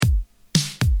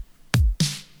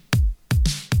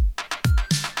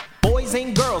boys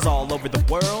and girls all over the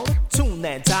world, tune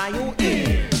that dial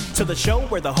in to the show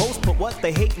where the hosts put what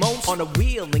they hate most on a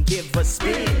wheel and give a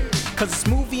spin. Cause it's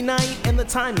movie night and the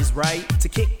time is right to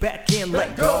kick back and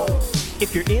let go.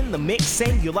 If you're in the mix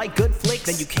and you like good flicks,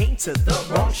 then you came to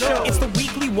the wrong show. It's the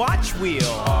Weekly Watch Wheel.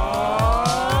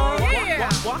 Oh, yeah.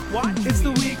 It's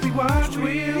the Weekly Watch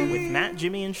Wheel with Matt,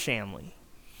 Jimmy, and Shanley.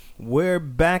 We're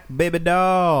back, baby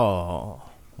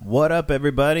doll. What up,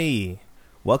 everybody?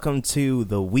 Welcome to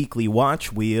the Weekly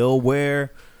Watch Wheel,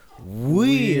 where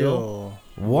we'll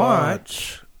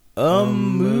watch a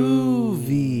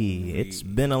movie. It's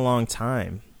been a long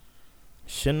time.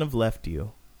 Shouldn't have left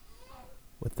you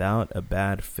without a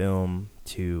bad film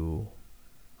to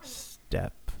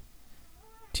step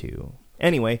to.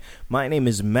 Anyway, my name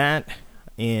is Matt,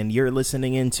 and you're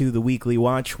listening into the Weekly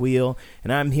Watch Wheel,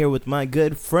 and I'm here with my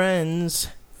good friends.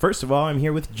 First of all, I'm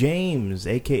here with James,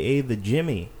 a.k.a. the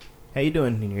Jimi. How you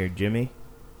doing in here, Jimmy?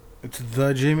 It's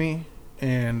the Jimmy,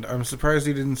 and I'm surprised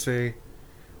he didn't say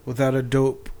without a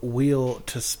dope wheel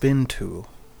to spin to.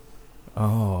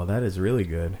 Oh, that is really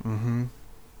good. Mm-hmm.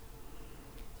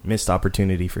 Missed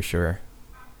opportunity for sure.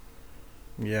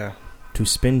 Yeah. To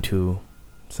spin to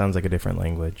sounds like a different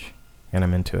language, and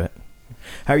I'm into it.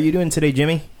 How are you doing today,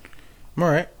 Jimmy? I'm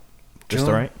alright. Just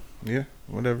alright? Yeah,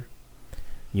 whatever.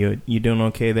 You doing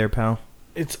okay there, pal?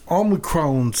 It's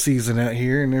Omicron season out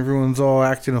here, and everyone's all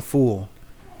acting a fool.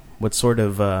 What sort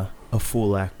of a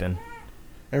fool acting?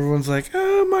 Everyone's like,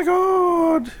 oh my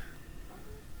god,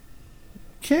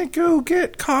 can't go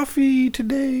get coffee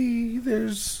today.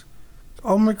 There's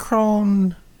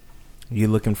Omicron. You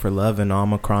looking for love in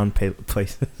Omicron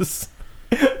places?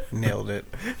 Nailed it.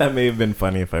 That may have been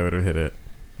funny if I would have hit it,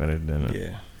 but it didn't.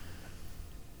 Yeah.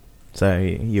 So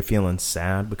you feeling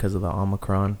sad because of the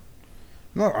Omicron?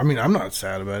 No, I mean, I'm not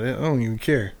sad about it. I don't even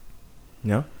care.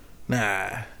 No?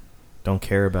 Nah. Don't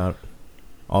care about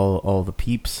all the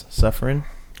peeps suffering?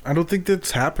 I don't think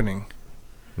that's happening.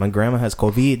 My grandma has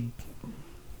COVID.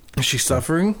 Is she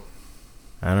suffering?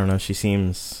 I don't know. She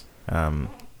seems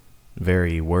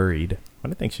very worried.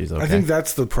 But I think she's okay. I think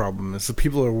that's the problem, is the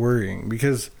people are worrying.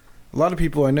 Because a lot of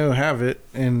people I know have it,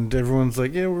 and everyone's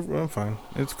like, yeah, I'm fine.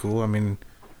 It's cool. I mean,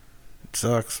 it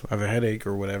sucks. I have a headache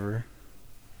or whatever.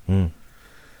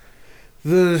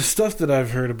 The stuff that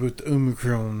I've heard about the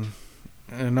Omicron,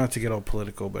 and not to get all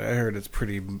political, but I heard it's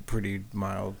pretty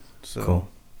mild. So cool.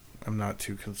 I'm not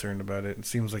too concerned about it. It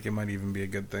seems like it might even be a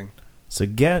good thing. So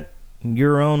get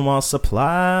your own while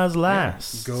supplies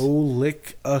last. Yeah, go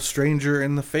lick a stranger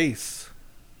in the face.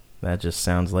 That just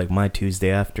sounds like my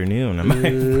Tuesday afternoon. Am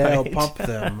I right? Pop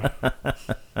them.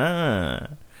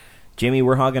 Jimmy,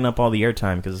 we're hogging up all the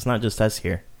airtime because it's not just us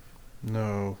here.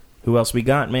 No. Who else we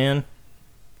got, man?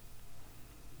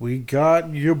 We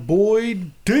got your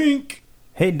boy Dink.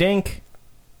 Hey, Dink.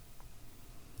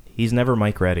 He's never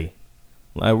mic ready.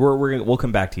 We'll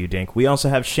come back to you, Dink. We also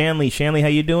have Shanley. Shanley, how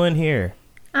you doing here?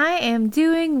 I am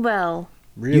doing well.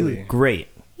 Really? You, great.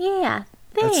 Yeah,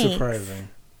 thanks. That's surprising.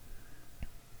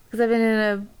 Because I've been in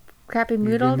a crappy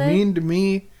mood all day? You've been mean to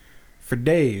me for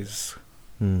days.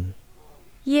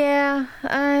 Yeah,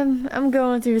 I'm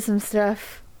going through some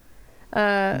stuff.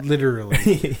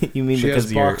 Literally. You mean she because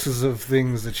has boxes of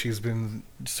things that she's been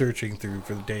searching through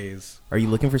for days. Are you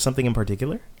looking for something in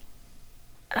particular?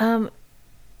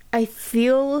 I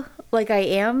feel like I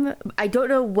am. I don't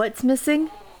know what's missing,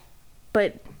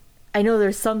 but I know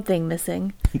there's something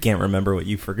missing. You can't remember what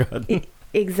you forgot.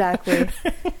 Exactly.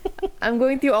 I'm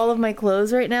going through all of my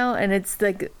clothes right now, and it's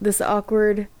like this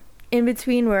awkward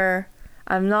in-between where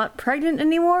I'm not pregnant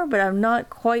anymore, but I'm not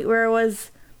quite where I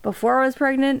was before I was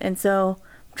pregnant, and so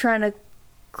I'm trying to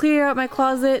clear out my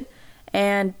closet,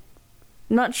 and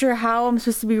I'm not sure how I'm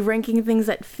supposed to be ranking things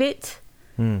that fit.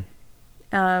 Things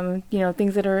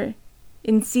that are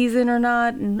in season or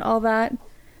not, and all that.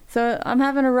 So I'm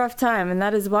having a rough time, and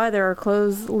that is why there are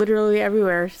clothes literally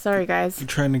everywhere. Sorry, guys. You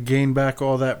trying to gain back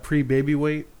all that pre-baby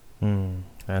weight?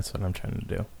 That's what I'm trying to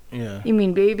do. Yeah. You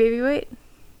mean baby weight?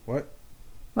 What?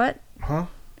 What? Huh?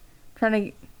 Trying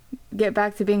to get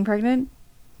back to being pregnant?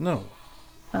 No.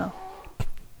 Oh.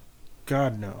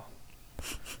 God, no.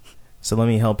 So let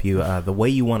me help you. The way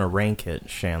you want to rank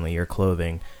it, Shanley, your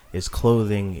clothing, is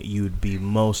clothing you'd be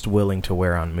most willing to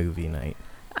wear on movie night.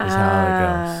 Is how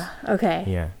it goes. Okay.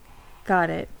 Yeah.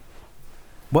 Got it.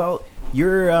 Well,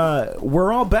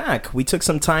 we're all back. We took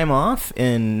some time off,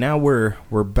 and now we're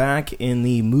back in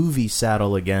the movie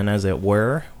saddle again, as it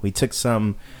were. We took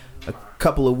a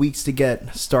couple of weeks to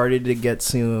get started, to get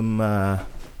some,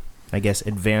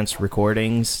 advanced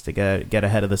recordings, to get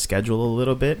ahead of the schedule a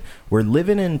little bit. We're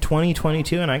living in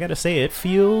 2022, and I gotta say, it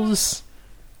feels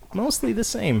mostly the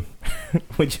same.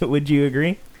 Would you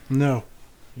agree? No.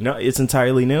 No, it's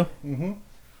entirely new. Mm-hmm.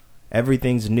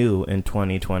 Everything's new in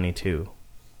 2022.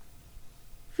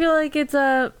 I feel like it's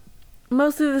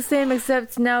mostly the same,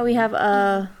 except now we have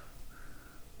a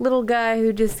little guy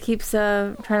who just keeps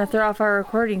trying to throw off our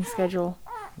recording schedule.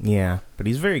 Yeah, but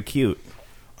he's very cute.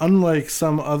 Unlike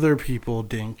some other people,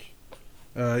 Dink,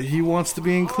 he wants to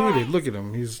be included. Look at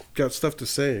him. He's got stuff to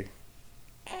say.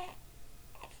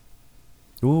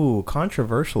 Ooh,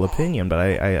 controversial opinion, but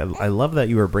I love that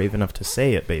you were brave enough to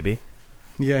say it, baby.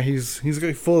 Yeah, he's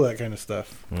full of that kind of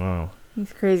stuff. Wow.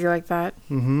 He's crazy like that.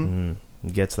 Mm-hmm.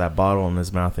 He gets that bottle in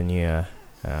his mouth, and you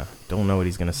don't know what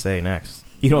he's going to say next.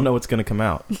 You don't know what's going to come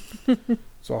out.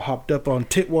 So I hopped up on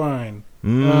tit wine.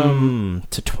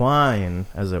 To twine,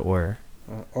 as it were.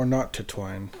 Or not to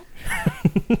twine.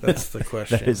 That's the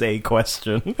question. That is a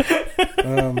question.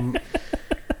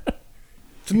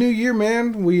 It's a new year,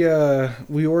 man. We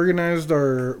organized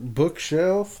our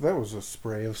bookshelf. That was a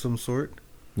spray of some sort.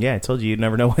 Yeah, I told you'd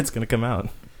never know what's going to come out.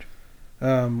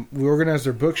 We organized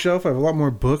our bookshelf. I have a lot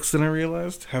more books than I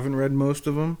realized. Haven't read most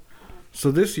of them. So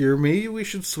this year, maybe we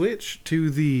should switch to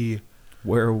the...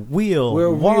 Where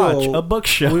we'll watch a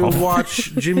bookshelf. We'll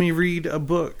watch Jimmy read a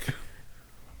book.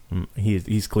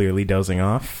 He's clearly dozing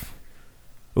off.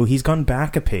 Oh, he's gone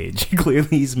back a page.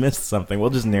 Clearly he's missed something.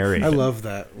 We'll just narrate I it. love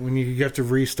that. When you have to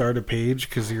restart a page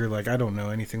because you're like, I don't know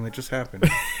anything that just happened.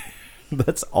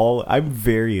 That's all. I'm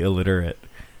very illiterate.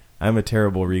 I'm a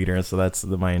terrible reader, so that's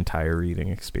my entire reading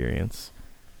experience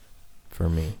for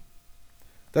me.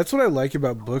 That's what I like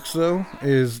about books, though,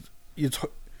 is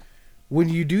when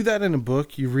you do that in a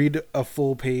book, you read a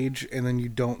full page and then you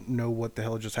don't know what the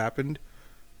hell just happened.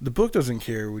 The book doesn't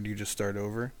care when you just start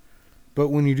over. But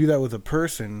when you do that with a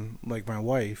person, like my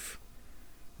wife,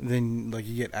 then like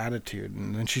you get attitude,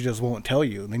 and then she just won't tell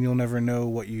you. Then you'll never know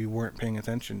what you weren't paying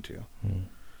attention to.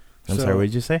 I'm sorry, what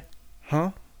did you say?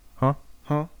 Huh?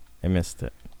 I missed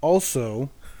it.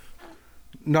 Also,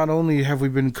 not only have we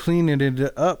been cleaning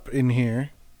it up in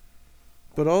here,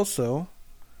 but also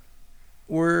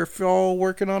we're all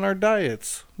working on our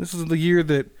diets. This is the year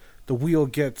that the wheel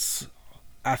gets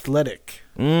athletic.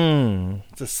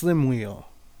 It's a slim wheel.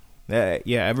 Yeah,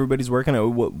 everybody's working on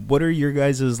it. What are your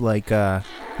guys' like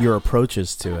your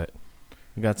approaches to it?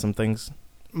 You got some things?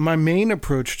 My main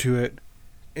approach to it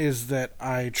is that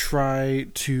I try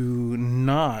to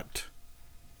not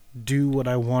do what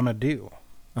I want to do.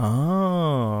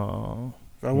 Oh.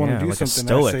 If I want to do like something,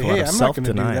 I say, hey, I'm not going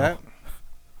to do that.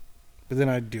 But then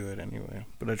I do it anyway.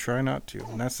 But I try not to,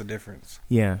 and that's the difference.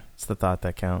 Yeah, it's the thought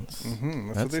that counts.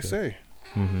 That's what they say.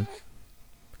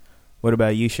 What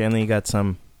about you, Shanley? You got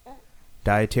some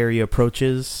dietary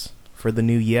approaches for the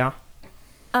new year?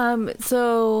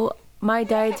 So my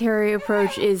dietary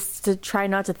approach is to try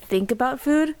not to think about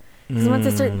food. Because once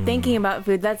I start thinking about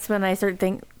food, that's when I start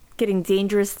getting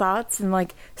dangerous thoughts and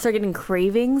like start getting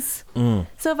cravings.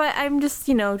 So if I'm just,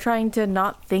 trying to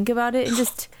not think about it and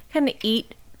just kind of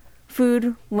eat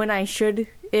food when I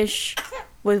should-ish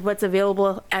with what's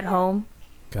available at home.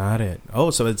 Got it.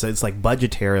 Oh, so it's like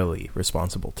budgetarily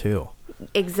responsible too.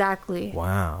 Exactly.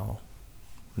 Wow.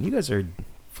 You guys are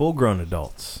full-grown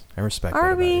adults. I respect that.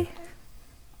 Are about we?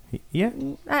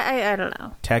 You. Yeah. I don't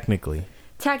know. Technically,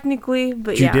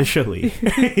 but judicially,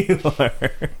 you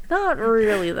are. Not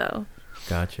really, though.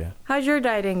 Gotcha. How's your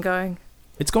dieting going?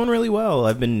 It's going really well.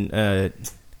 I've been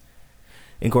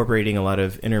incorporating a lot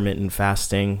of intermittent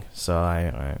fasting, so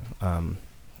I'm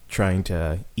trying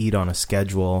to eat on a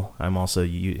schedule. I'm also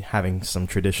having some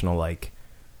traditional, like,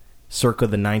 circa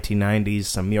the 1990s,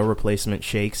 some meal replacement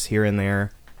shakes here and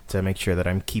there to make sure that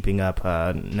I'm keeping up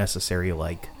necessary,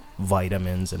 like,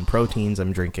 vitamins and proteins.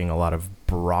 I'm drinking a lot of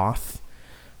broth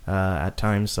at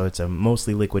times, so it's a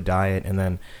mostly liquid diet. And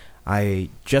then I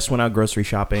just went out grocery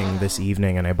shopping this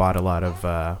evening, and I bought a lot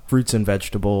of fruits and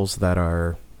vegetables that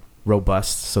are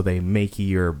robust, so they make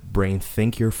your brain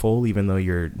think you're full even though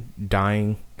you're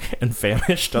dying and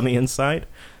famished on the inside.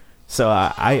 So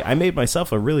I made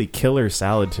myself a really killer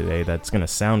salad today that's going to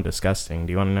sound disgusting.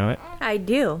 Do you want to know it? I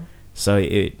do. So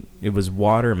it was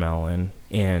watermelon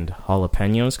and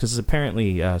jalapenos, because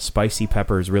apparently spicy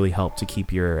peppers really help to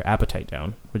keep your appetite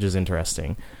down, which is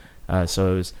interesting.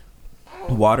 So it was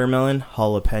watermelon,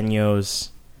 jalapenos,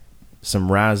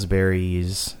 some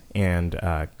raspberries, and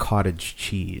cottage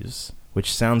cheese,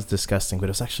 which sounds disgusting, but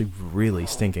it's actually really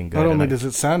stinking good. Not only does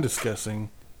it sound disgusting,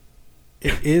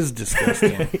 it is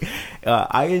disgusting.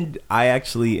 I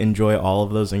actually enjoy all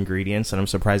of those ingredients, and I'm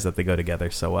surprised that they go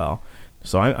together so well.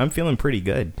 So I'm feeling pretty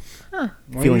good. Why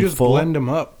don't Feeling you just full. blend them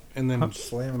up and then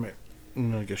slam it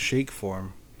in like a shake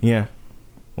form? Yeah.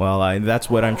 Well, that's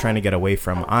what I'm trying to get away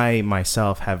from. I,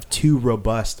 myself, have too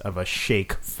robust of a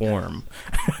shake form.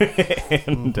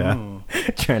 And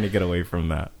trying to get away from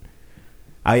that.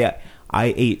 I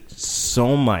ate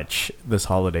so much this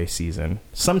holiday season,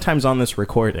 sometimes on this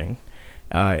recording,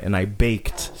 and I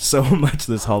baked so much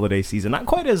this holiday season. Not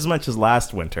quite as much as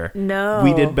last winter. No.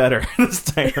 We did better this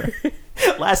time.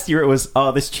 Last year it was,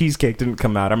 this cheesecake didn't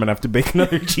come out. I'm going to have to bake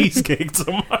another cheesecake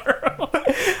tomorrow.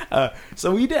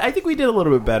 So we did. I think we did a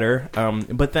little bit better.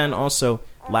 But then also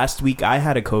last week I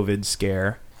had a COVID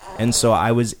scare, and so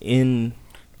I was in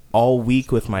all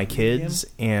week with my kids.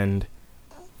 And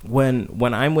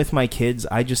when I'm with my kids,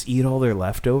 I just eat all their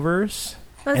leftovers,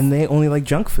 and they only like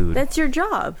junk food. That's your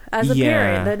job as a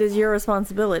parent. That is your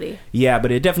responsibility. Yeah,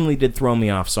 but it definitely did throw me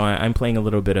off. So I'm playing a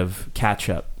little bit of catch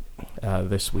up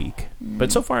this week.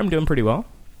 But so far I'm doing pretty well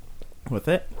with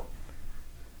it.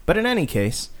 But in any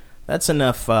case, that's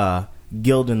enough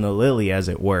gilding the lily, as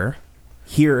it were.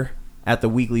 Here at the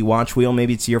Weekly Watch Wheel,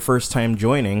 maybe it's your first time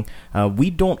joining, we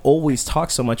don't always talk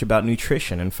so much about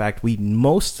nutrition. In fact, we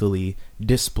mostly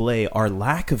display our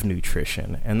lack of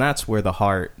nutrition, and that's where the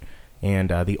heart and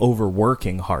the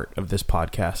overworking heart of this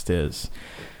podcast is.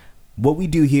 What we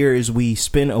do here is we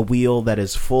spin a wheel that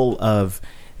is full of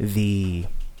the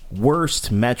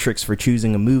worst metrics for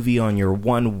choosing a movie on your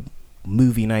one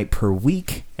movie night per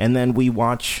week, and then we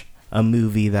watch a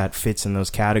movie that fits in those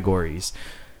categories.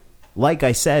 Like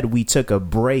I said, we took a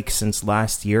break since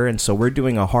last year, and so we're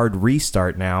doing a hard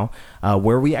restart now,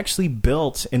 where we actually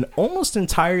built an almost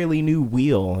entirely new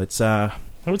wheel. It's I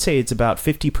would say it's about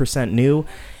 50% new,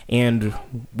 and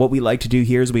what we like to do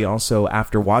here is we also,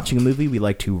 after watching a movie, we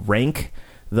like to rank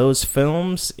those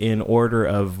films in order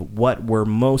of what we're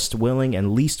most willing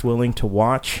and least willing to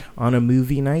watch on a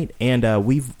movie night, and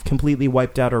we've completely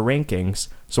wiped out our rankings,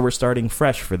 so we're starting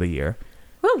fresh for the year.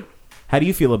 Woo! How do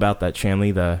you feel about that,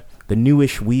 Shanley? The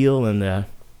newish wheel and the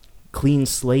clean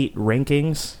slate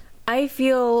rankings? I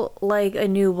feel like a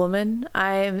new woman.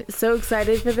 I'm so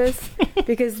excited for this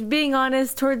because, being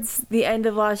honest, towards the end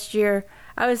of last year,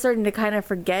 I was starting to kind of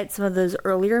forget some of those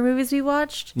earlier movies we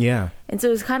watched. Yeah. And so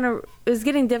it was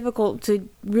getting difficult to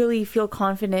really feel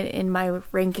confident in my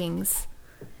rankings.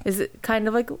 Is it kind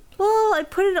of like, well, I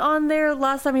put it on there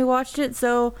last time we watched it,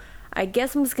 so I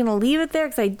guess I'm just going to leave it there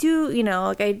because I do,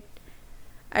 like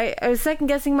I was second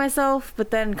guessing myself,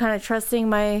 but then kind of trusting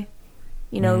my,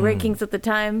 rankings at the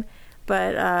time.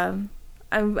 But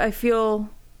I feel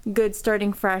good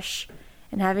starting fresh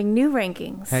and having new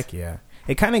rankings. Heck yeah.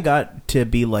 It kind of got to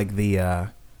be like the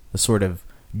sort of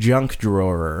junk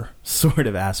drawer sort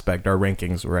of aspect, our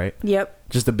rankings, right? Yep.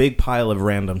 Just a big pile of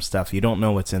random stuff. You don't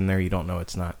know what's in there. You don't know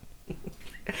what's not.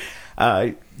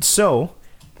 So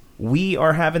we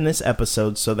are having this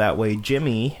episode so that way,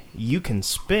 Jimmy, you can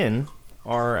spin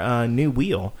our new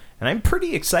wheel. And I'm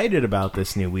pretty excited about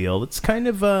this new wheel. It's kind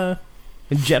of a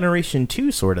Generation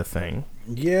 2 sort of thing.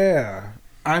 Yeah.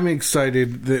 I'm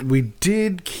excited that we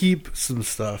did keep some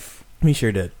stuff. We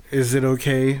sure did. Is it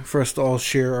okay for us to all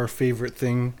share our favorite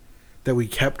thing that we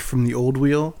kept from the old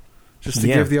wheel? Just to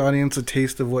give the audience a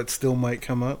taste of what still might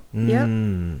come up? Yep.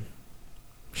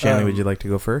 Shanley, would you like to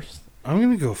go first? I'm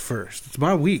going to go first. It's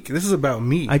my week. This is about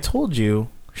me. I told you,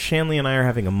 Shanley and I are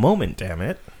having a moment, damn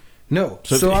it. No.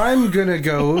 So I'm going to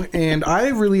go, and I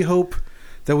really hope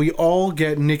that we all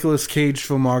get Nicolas Cage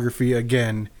filmography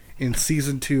again in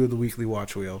Season 2 of the Weekly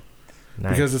Watch Wheel.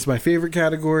 Nice. Because it's my favorite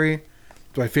category,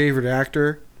 it's my favorite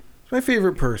actor, it's my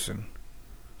favorite person.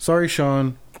 Sorry,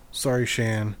 Sean. Sorry,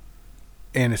 Shan.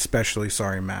 And especially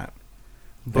sorry, Matt.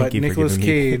 But Nicolas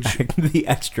Cage... the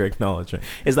extra acknowledgement.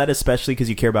 Is that especially because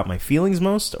you care about my feelings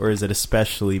most, or is it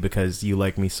especially because you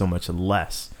like me so much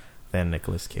less than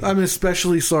Nicolas Cage? I'm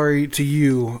especially sorry to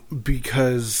you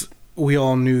because we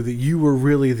all knew that you were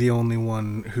really the only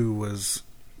one who was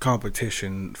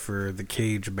competition for the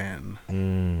Cage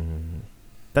man.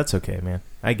 That's okay, man.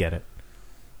 I get it.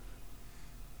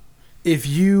 If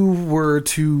you were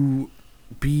to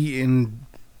be in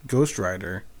Ghost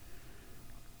Rider,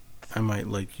 I might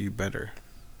like you better.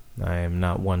 I am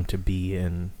not one to be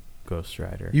in Ghost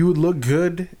Rider. You would look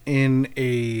good in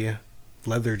a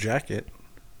leather jacket.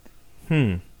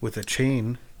 With a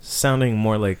chain. Sounding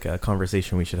more like a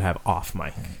conversation we should have off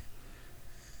mic.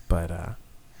 But,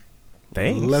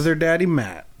 thanks. Leather Daddy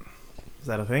Matt. Is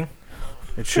that a thing?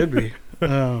 It should be.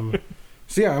 So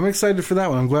yeah, I'm excited for that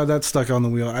one. I'm glad that stuck on the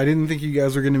wheel. I didn't think you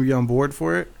guys were going to be on board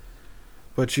for it,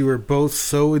 but you were both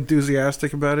so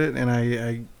enthusiastic about it, and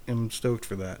I am stoked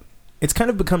for that. It's kind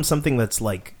of become something that's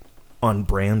like on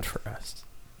brand for us.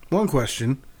 One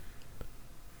question.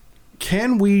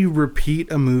 Can we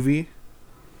repeat a movie?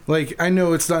 Like, I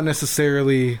know it's not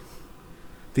necessarily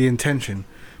the intention.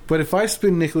 But if I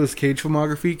spin Nicolas Cage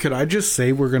filmography, could I just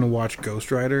say we're going to watch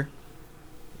Ghost Rider?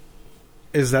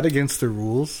 Is that against the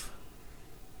rules?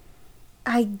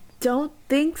 I don't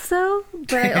think so,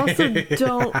 but I also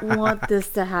don't want this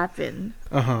to happen.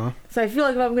 Uh-huh. So I feel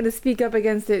like if I'm going to speak up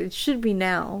against it, it should be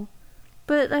now.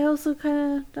 But I also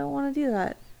kind of don't want to do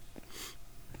that.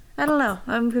 I don't know.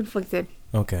 I'm conflicted.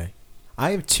 Okay.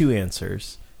 I have two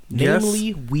answers. Yes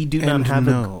Namely, we do not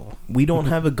have we don't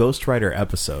have a Ghost Rider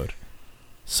episode.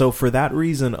 So for that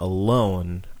reason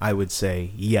alone, I would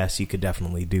say, yes, you could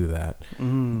definitely do that.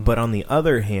 But on the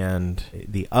other hand,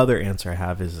 the other answer I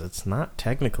have is it's not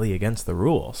technically against the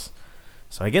rules.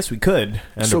 So I guess we could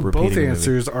end up repeating both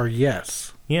answers are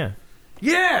yes. Yeah.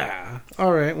 Yeah!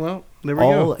 All right, well, there we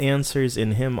All go. answers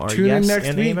in him are Tune yes in next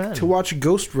and week amen. to watch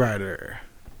Ghost Rider.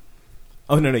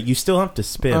 Oh, no, you still have to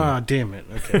spin. Ah, damn it.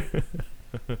 Okay.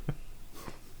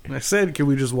 I said, can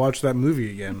we just watch that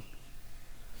movie again?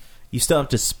 You still have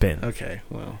to spin. Okay,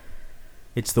 well.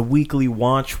 It's the weekly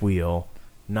watch wheel,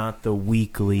 not the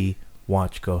weekly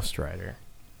watch Ghost Rider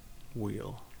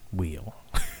Wheel.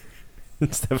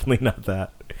 It's definitely not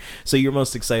that. So you're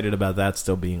most excited about that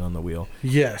still being on the wheel.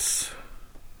 Yes.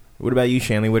 What about you,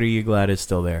 Shanley? What are you glad is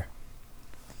still there?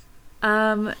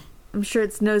 I'm sure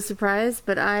it's no surprise,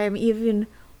 but I am even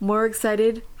more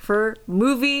excited for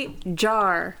Movie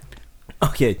Jar.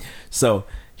 Okay, so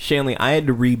Shanley, I had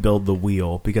to rebuild the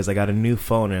wheel because I got a new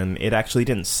phone and it actually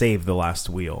didn't save the last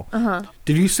wheel. Uh-huh.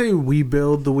 Did you say we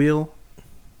build the wheel?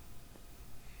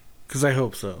 Because I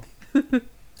hope so.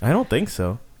 I don't think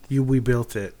so. We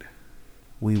built it.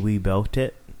 We built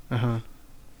it? Uh-huh.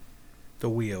 The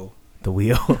wheel. The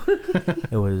wheel.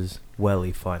 It was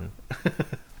welly fun.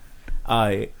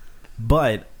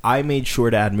 But I made sure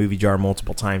to add Movie Jar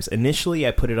multiple times. Initially,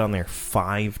 I put it on there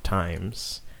 5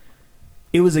 times.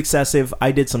 It was excessive.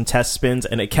 I did some test spins,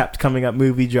 and it kept coming up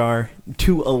Movie Jar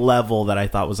to a level that I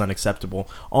thought was unacceptable.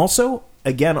 Also,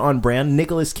 again on brand,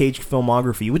 Nicolas Cage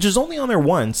filmography, which is only on there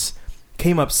once,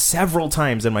 came up several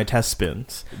times in my test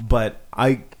spins. But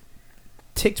I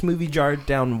ticked Movie Jar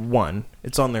down 1.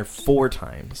 It's on there 4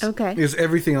 times. Okay. Is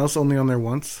everything else only on there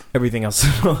once? Everything else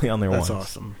is only on there once. That's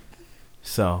awesome.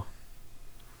 So,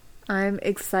 I'm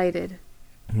excited.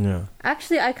 yeah.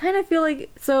 Actually, I kind of feel like...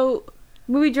 So,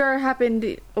 Movie Jar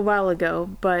happened a while ago,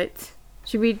 but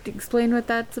should we explain what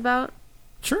that's about?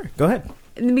 Sure, go ahead.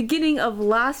 In the beginning of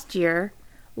last year,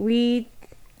 we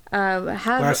have...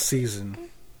 Last season,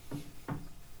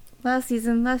 Last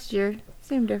year.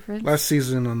 Same difference. Last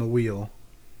season on the wheel.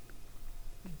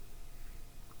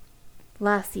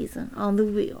 Last season on the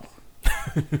wheel.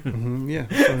 Mm-hmm,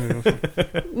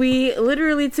 yeah. We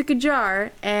literally took a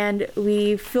jar and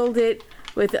we filled it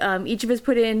with each of us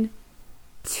put in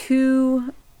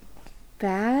 2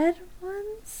 bad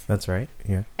ones That's right,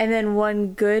 yeah. and then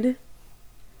 1 good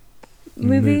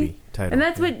movie title. and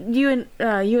that's yeah. what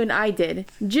you and I did.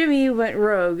 Jimmy went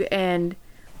rogue and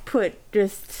put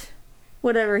just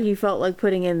whatever he felt like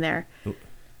putting in there.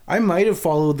 I might have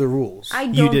followed the rules. I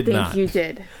You don't did think not. you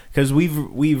did. Because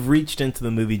we've reached into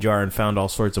the Movie Jar and found all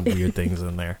sorts of weird things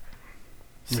in there.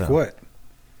 Like what?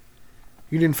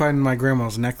 You didn't find my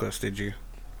grandma's necklace, did you?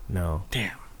 No.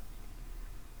 Damn.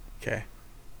 Okay.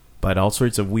 But all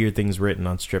sorts of weird things written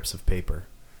on strips of paper.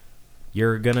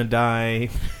 You're gonna die.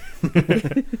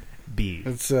 B.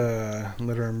 It's a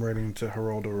letter I'm writing to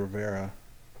Geraldo Rivera.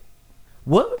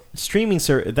 What streaming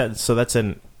so that's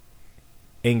an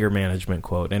anger management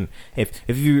quote. And if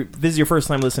this is your first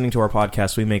time listening to our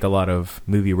podcast, we make a lot of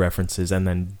movie references and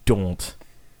then don't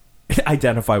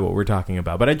identify what we're talking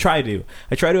about. But I try to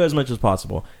as much as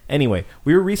possible. Anyway,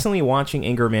 we were recently watching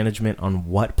anger management on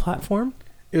what platform?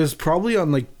 It was probably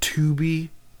on like Tubi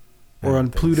or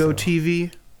on Pluto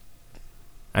TV.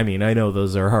 I mean, I know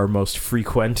those are our most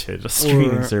frequented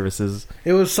streaming services.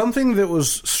 It was something that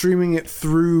was streaming it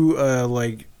through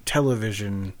like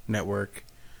television network.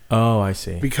 Oh, I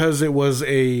see. Because it was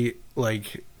a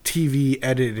like TV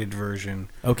edited version.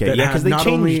 Okay, yeah, because they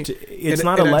changed. It's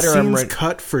not a letter I'm writing.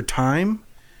 Cut for time,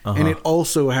 and it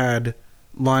also had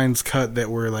lines cut that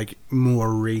were like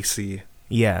more racy.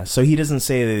 Yeah, so he doesn't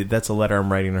say that's a letter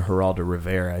I'm writing to Geraldo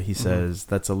Rivera. He says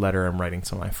that's a letter I'm writing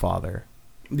to my father.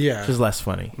 Yeah, which is less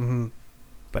funny. Mm-hmm.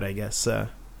 But I guess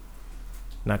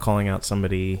not calling out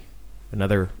somebody,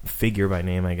 another figure by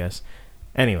name, I guess.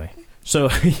 Anyway.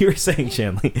 So, you were saying,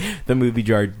 Shanley, the Movie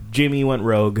Jar. Jimmy went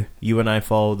rogue. You and I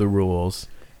followed the rules.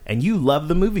 And you love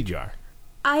the Movie Jar.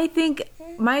 I think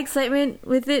my excitement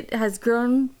with it has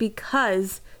grown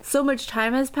because so much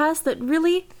time has passed that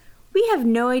really, we have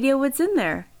no idea what's in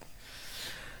there.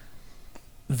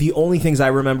 The only things I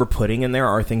remember putting in there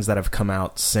are things that have come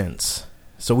out since.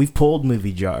 So we've pulled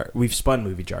movie jar. We've spun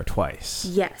movie jar twice.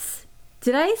 Yes.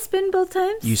 Did I spin both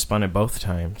times? You spun it both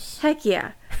times. Heck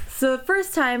yeah. So the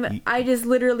first time, I just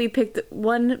literally picked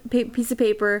one piece of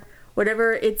paper,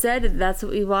 whatever it said, that's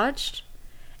what we watched.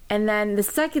 And then the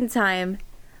second time,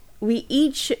 we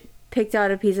each picked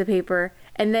out a piece of paper.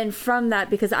 And then from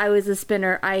that, because I was a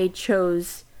spinner, I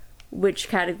chose which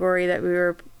category that we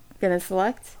were going to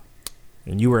select.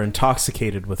 And you were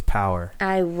intoxicated with power.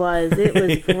 I was. It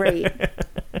was great.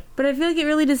 But I feel like it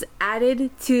really just added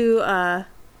to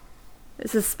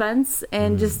suspense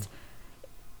and just...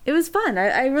 It was fun.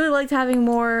 I really liked having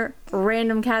more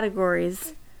random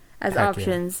categories as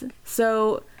options. Yeah.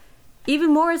 So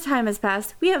even more as time has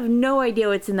passed, we have no idea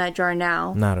what's in that jar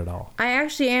now. Not at all. I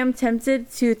actually am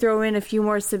tempted to throw in a few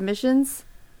more submissions.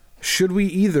 Should we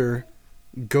either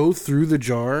go through the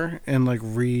jar and like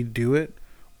redo it,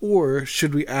 or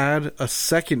should we add a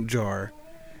second jar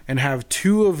and have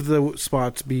 2 of the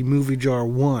spots be movie jar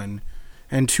 1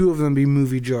 and 2 of them be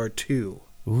movie jar 2?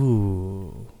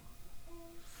 Ooh.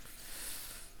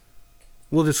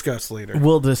 We'll discuss later.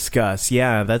 We'll discuss.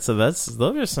 Yeah, those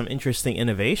are some interesting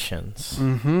innovations.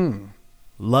 Mm-hmm.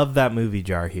 Love that movie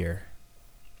jar here.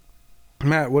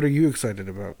 Matt, what are you excited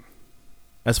about?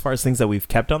 As far as things that we've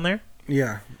kept on there?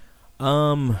 Yeah.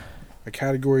 A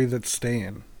category that's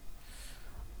staying.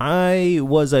 I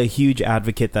was a huge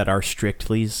advocate that our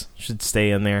Strictlys should stay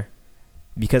in there,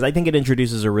 because I think it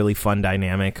introduces a really fun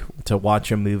dynamic to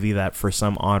watch a movie that for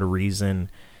some odd reason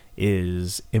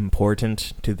is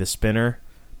important to the spinner,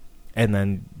 and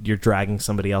then you're dragging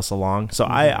somebody else along. So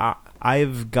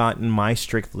I've gotten my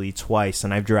Strictly twice,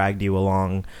 and I've dragged you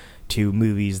along to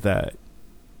movies that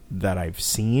I've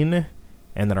seen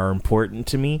and that are important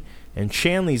to me. And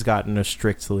Shanley's gotten a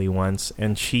Strictly once,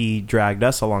 and she dragged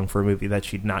us along for a movie that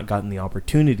she'd not gotten the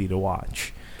opportunity to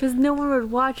watch. Because no one would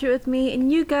watch it with me,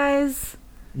 and you guys...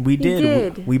 We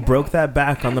did. We broke that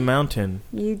back on the mountain.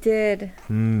 You did.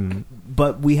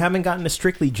 But we haven't gotten to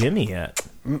Strictly Jimi yet.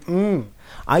 Mm-mm.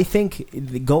 I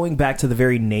think, going back to the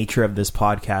very nature of this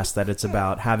podcast, that it's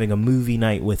about having a movie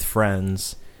night with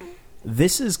friends,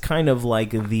 this is kind of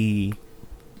like the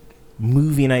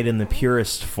movie night in the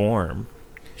purest form.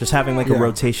 Just having like a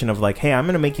rotation of like, hey, I'm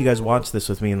going to make you guys watch this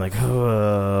with me, and like,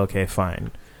 oh, okay,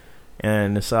 fine.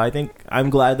 And so I think I'm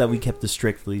glad that we kept the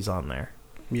Strictlys on there.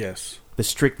 Yes. The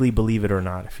Strictly Believe It or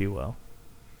Not, if you will.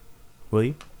 Will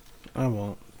you? I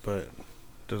won't, but it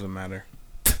doesn't matter.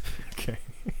 Okay.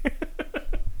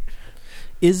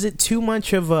 Is it too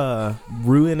much of a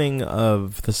ruining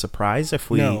of the surprise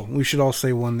if we... No, we should all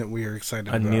say one that we are excited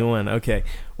about. A new one, okay.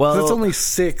 Well, that's only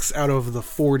 6 out of the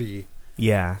 40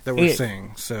 that we're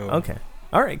saying, so... Okay.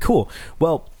 All right, cool.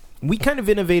 Well, we kind of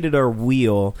innovated our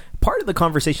wheel. Part of the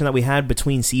conversation that we had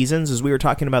between seasons is we were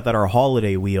talking about that our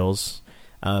holiday wheels...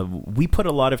 we put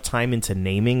a lot of time into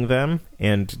naming them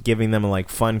and giving them like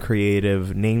fun,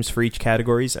 creative names for each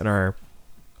categories, and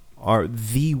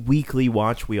the weekly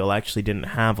watch wheel actually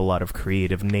didn't have a lot of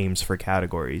creative names for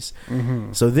categories.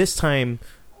 Mm-hmm. So this time,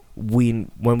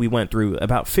 when we went through,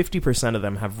 about 50% of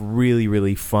them have really,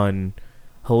 really fun,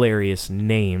 hilarious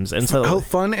names, and so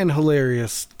fun and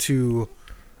hilarious to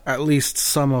at least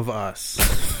some of us.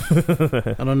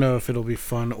 I don't know if it'll be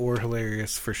fun or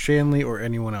hilarious for Shanley or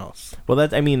anyone else. Well,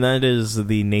 that is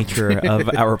the nature of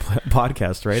our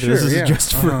podcast, right? Sure, this is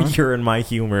just for your and my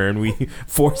humor, and we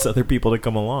force other people to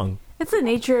come along. It's the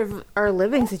nature of our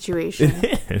living situation.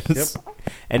 It is. Yep.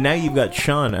 And now you've got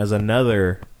Sean as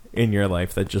another in your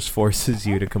life that just forces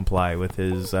you to comply with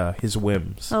his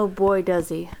whims. Oh boy, does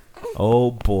he. Oh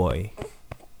boy.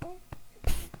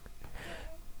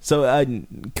 So,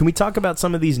 can we talk about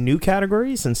some of these new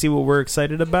categories and see what we're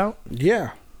excited about?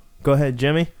 Yeah. Go ahead,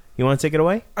 Jimmy. You want to take it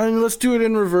away? Let's do it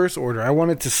in reverse order. I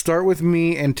want it to start with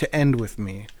me and to end with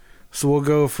me. So we'll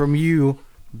go from you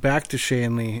back to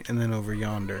Shanley and then over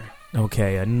yonder.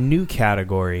 Okay, a new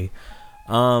category.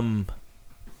 Well,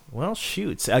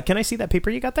 shoot. Can I see that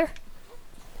paper you got there?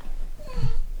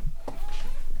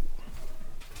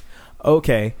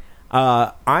 Okay.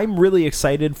 I'm really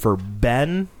excited for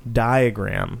Venn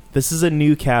diagram. This is a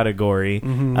new category.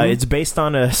 Mm-hmm. It's based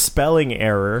on a spelling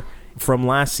error from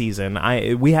last season.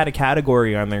 We had a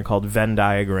category on there called Venn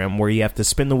diagram, where you have to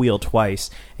spin the wheel twice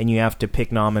and you have to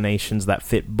pick nominations that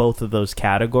fit both of those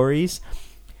categories.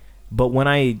 But when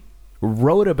I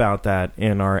wrote about that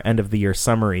in our end of the year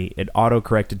summary, it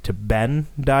auto-corrected to Venn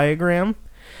diagram.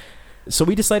 So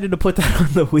we decided to put that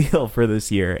on the wheel for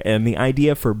this year, and the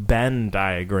idea for Venn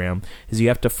diagram is you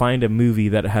have to find a movie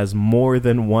that has more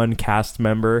than one cast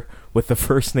member with the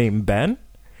first name Ben,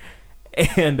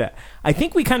 And I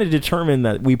think we kind of determined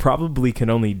that we probably can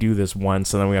only do this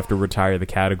once, and then we have to retire the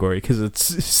category because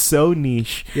it's so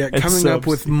niche. Yeah, coming up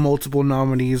with multiple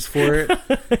nominees for it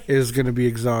is going to be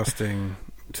exhausting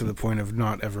to the point of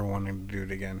not ever wanting to do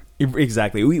it again.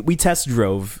 Exactly. We test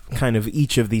drove kind of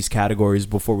each of these categories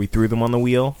before we threw them on the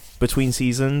wheel between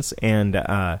seasons, and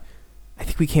I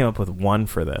think we came up with one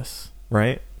for this,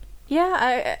 right?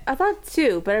 Yeah, I thought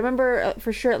two, but I remember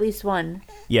for sure at least one.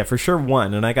 Yeah, for sure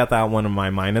one, and I got that one in my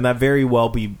mind, and that very well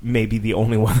be maybe the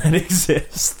only one that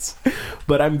exists.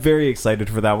 But I'm very excited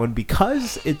for that one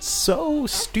because it's so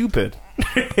stupid,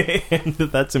 and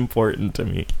that's important to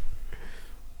me.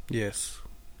 Yes.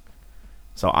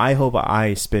 So I hope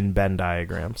I spin Venn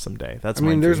diagram someday. That's I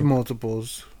mean, my there's dream.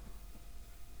 multiples.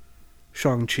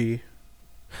 Shang-Chi.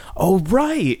 Oh,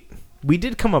 right. We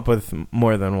did come up with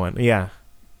more than one. Yeah.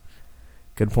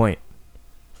 Good point.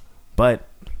 But,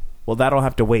 well, that'll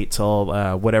have to wait till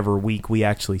whatever week we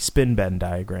actually spin Venn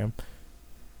diagram.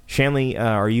 Shanley,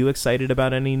 are you excited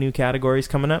about any new categories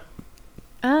coming up?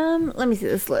 Let me see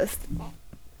this list.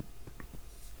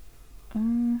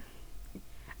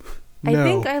 I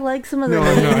think I like some of the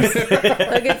names.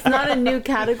 Like, it's not a new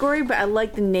category, but I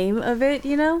like the name of it,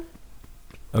 you know?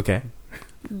 Okay.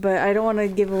 But I don't want to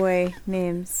give away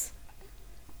names.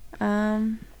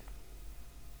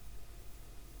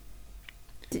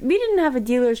 We didn't have a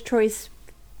dealer's choice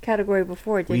category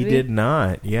before, did we? We did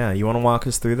not. Yeah. You want to walk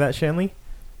us through that, Shanley?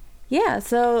 Yeah,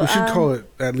 so... We should call it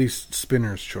at least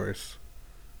Spinner's Choice.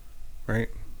 Right?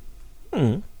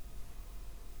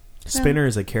 Spinner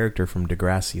is a character from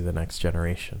Degrassi, The Next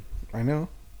Generation. I know.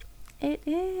 It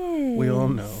is. We all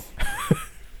know.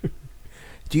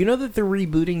 Do you know that they're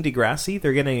rebooting Degrassi?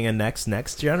 They're getting a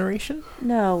next generation?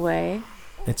 No way.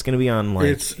 It's going to be on, like...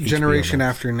 It's HBO Generation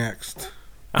Max. After Next.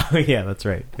 Oh, yeah, that's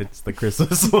right. It's the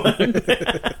Christmas one.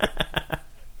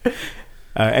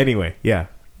 Anyway, yeah.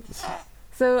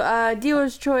 So,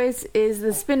 dealer's choice is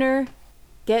the spinner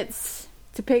gets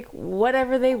to pick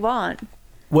whatever they want.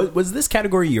 Was this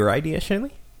category your idea,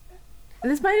 Shanley?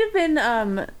 This might have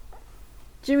been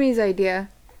Jimmy's idea.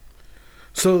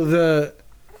 So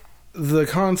the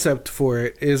concept for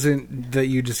it isn't that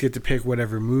you just get to pick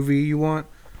whatever movie you want,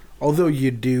 although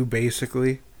you do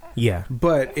basically. Yeah.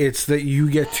 But it's that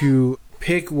you get to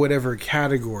pick whatever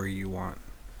category you want.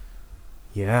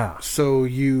 Yeah. So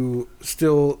you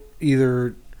still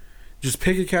either just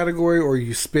pick a category or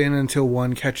you spin until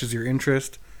one catches your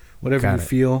interest, whatever Got you it.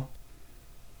 feel.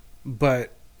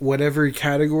 But whatever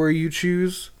category you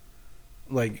choose,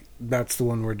 like, that's the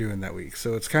one we're doing that week.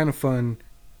 So it's kind of fun,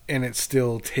 and it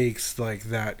still takes, like,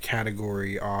 that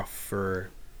category off for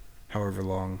however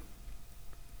long.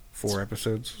 4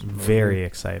 episodes. Very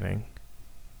exciting.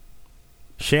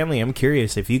 Shanley, I'm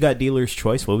curious. If you got dealer's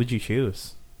choice, what would you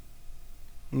choose?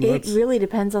 It really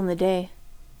depends on the day.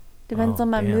 Depends on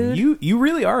my mood. You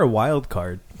really are a wild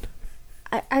card.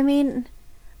 I mean,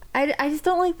 I just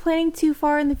don't like planning too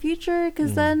far in the future,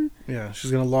 because then... Yeah, she's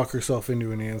going to lock herself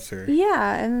into an answer.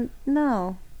 Yeah, and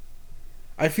no.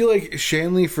 I feel like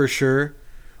Shanley for sure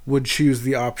would choose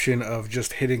the option of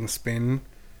just hitting spin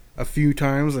a few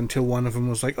times until one of them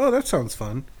was like, oh, that sounds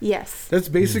fun. Yes. That's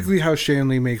basically how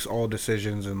Shanley makes all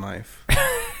decisions in life.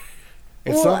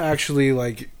 It's Well, not actually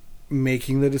like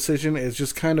making the decision, it's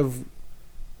just kind of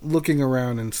looking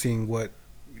around and seeing what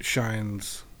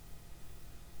shines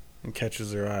and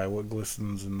catches their eye, what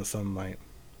glistens in the sunlight.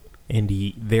 And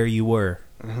there you were.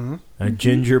 Uh-huh. A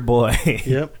ginger boy.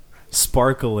 Yep.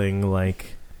 Sparkling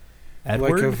like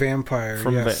Edward? Like a vampire,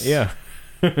 From yes. yeah.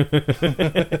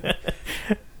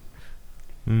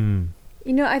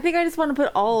 You know, I think I just want to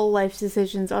put all life's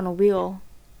decisions on a wheel.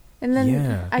 And then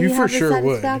Yeah. I You have for the sure would.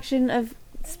 satisfaction of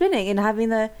spinning and having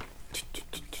the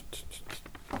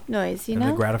noise, you And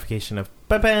know? the gratification of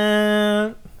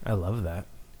ba-bam. I love that.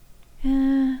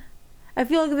 I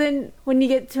feel like then when you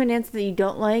get to an answer that you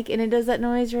don't like and it does that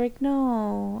noise, you're like,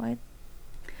 no.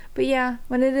 But yeah,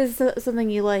 when it is something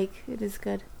you like, it is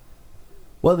good.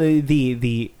 Well,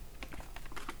 the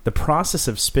process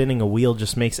of spinning a wheel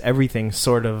just makes everything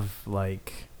sort of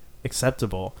like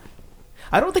acceptable.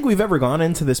 I don't think we've ever gone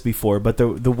into this before, but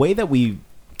the way that we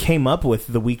came up with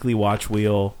the weekly watch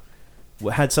wheel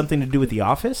had something to do with The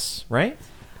Office, right?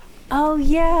 Oh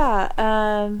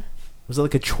yeah. Was it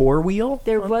like a chore wheel?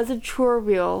 There was a chore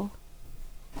wheel.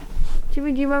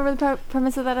 Jimmy, do you remember the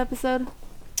premise of that episode?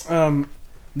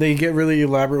 They get really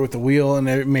elaborate with the wheel, and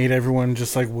it made everyone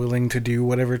just like willing to do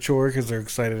whatever chore because they're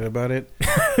excited about it.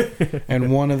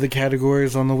 And one of the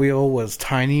categories on the wheel was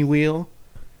tiny wheel,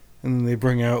 and they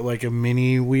bring out like a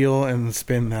mini wheel and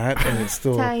spin that, and it's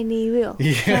still Tiny wheel.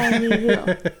 Yeah. Tiny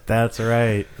wheel. That's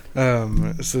right.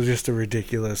 So just a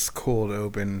ridiculous cold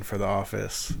open for The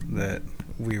Office that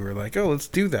we were like, oh, let's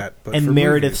do that. But And for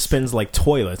Meredith movies. spins like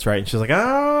toilets, right? And she's like,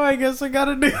 oh, I guess I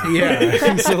gotta do it. Yeah.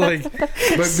 And so like,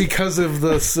 but because of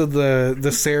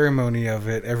the ceremony of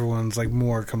it, everyone's like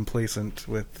more complacent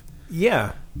with.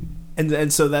 Yeah.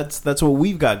 And so that's what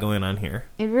we've got going on here.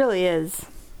 It really is.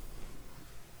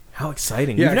 How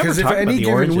exciting. Yeah, We've never because if talked about any the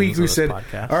given origins week of we this said,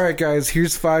 podcast. all right, guys,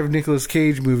 here's 5 Nicolas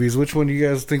Cage movies. Which one do you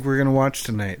guys think we're going to watch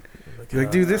tonight? You're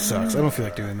like, dude, this sucks. I don't feel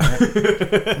like doing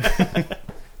that.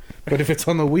 But if it's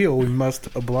on the wheel, we must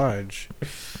oblige.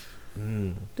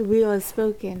 Mm. The wheel has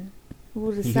spoken.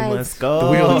 We'll You decide. must go.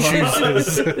 The wheel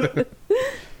chooses.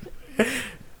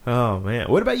 Oh,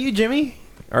 man. What about you, Jimmy?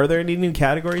 Are there any new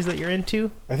categories that you're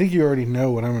into? I think you already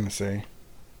know what I'm going to say.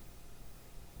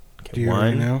 Okay, Do you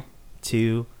already 1, know?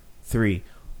 2, 3.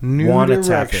 New Wanna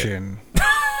tap it. Direction.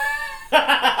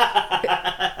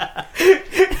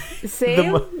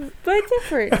 Same, but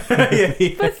different.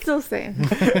 Yeah. But still same.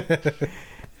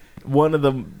 One of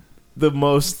the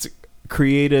most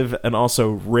creative and also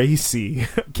racy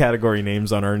category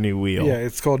names on our new wheel. Yeah,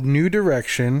 it's called New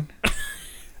Direction,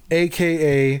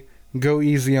 a.k.a. Go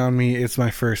Easy on Me, It's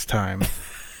My First Time.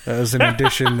 That was an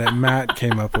addition that Matt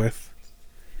came up with.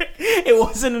 It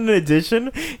wasn't an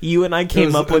addition. You and I came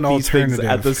was up with an these things at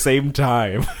alternative. the same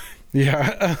time.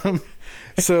 Yeah.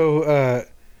 So,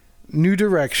 New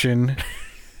Direction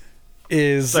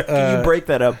is... So can you break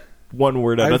that up one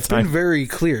word at a I've been time? very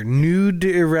clear. New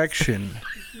Direction.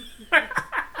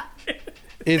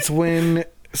 It's when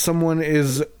someone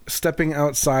is stepping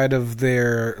outside of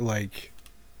their, like,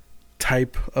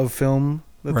 type of film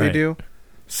that they Right. do.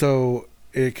 So,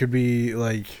 it could be,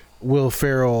 like, Will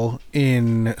Ferrell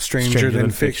in Stranger Than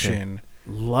Fiction.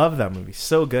 Love that movie.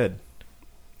 So good.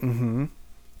 Mm-hmm.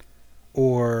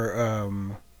 Or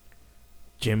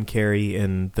Jim Carrey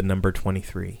in The Number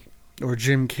 23. or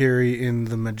Jim Carrey in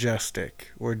The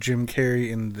Majestic, or Jim Carrey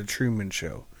in The Truman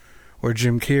Show, or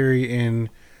Jim Carrey in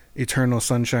Eternal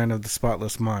Sunshine of the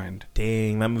Spotless Mind.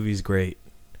 Dang, that movie's great.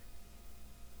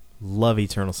 Love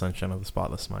Eternal Sunshine of the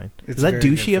Spotless Mind. It's Is that a very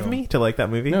good douchey of film. me to like that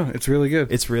movie? No, it's really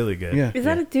good. It's really good. Yeah. Is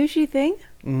that a douchey thing?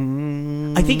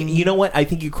 I think, you know what? I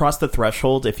think you cross the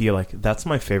threshold if you're like, that's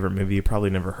my favorite movie. You probably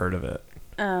never heard of it.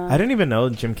 I didn't even know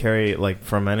Jim Carrey like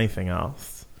from anything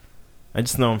else. I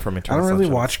just know him from I Eternal don't really Sunshine of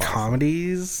the watch Spotless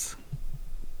comedies.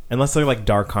 Unless they're like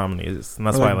dark comedies, and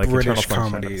that's Or why I like British Eternal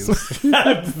comedies.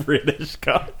 Sunshine. British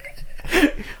comedy.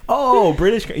 Oh,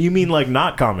 British. You mean like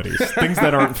not comedies, things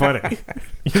that aren't funny.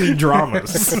 You mean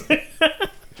dramas.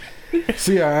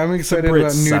 So yeah, I'm excited Brits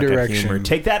about New suck at Direction. humor.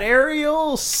 Take that,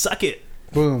 Ariel. Suck it.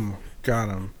 Boom, got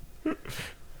him.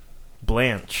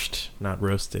 Blanched, not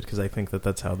roasted, because I think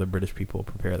that's how the British people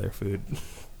prepare their food,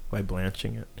 by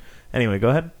blanching it. Anyway, go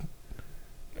ahead.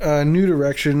 New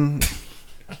Direction.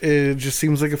 It just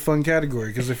seems like a fun category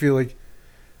because I feel like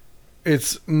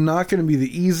it's not going to be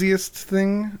the easiest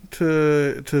thing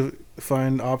to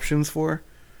find options for,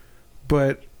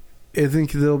 but I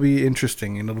think they'll be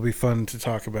interesting and it'll be fun to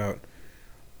talk about.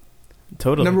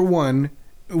 Totally. Number one,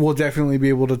 we'll definitely be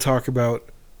able to talk about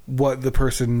what the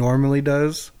person normally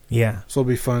does. Yeah. So it'll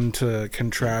be fun to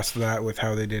contrast that with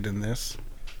how they did in this.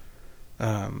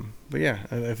 But yeah,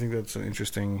 I think that's an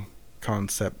interesting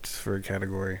concept for a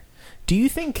category. Do you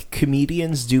think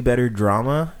comedians do better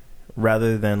drama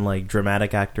rather than like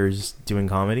dramatic actors doing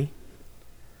comedy?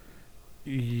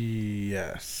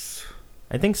 Yes.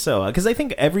 I think so, because I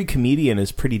think every comedian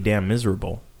is pretty damn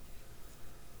miserable.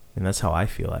 And that's how I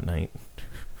feel at night.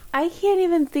 I can't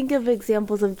even think of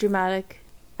examples of dramatic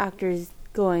actors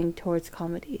going towards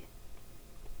comedy.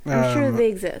 I'm sure they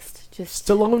exist. Just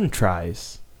Stallone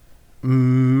tries.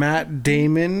 Matt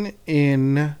Damon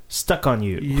in Stuck on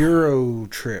You. Euro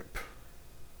Trip.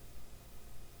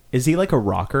 Is he like a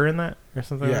rocker in that or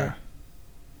something? Yeah. Like that?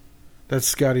 That's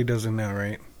Scotty does it now,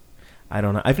 right? I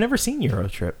don't know. I've never seen Euro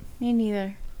Trip. me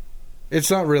neither. It's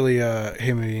not really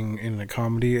him being in a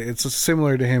comedy. It's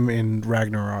similar to him in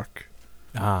Ragnarok.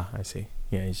 Ah, I see.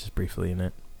 Yeah, he's just briefly in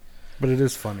it. But it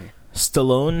is funny.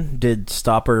 Stallone did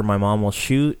Stopper, My Mom Will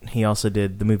Shoot. He also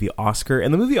did the movie Oscar.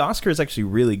 And the movie Oscar is actually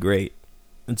really great.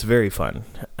 It's very fun.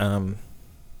 But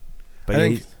I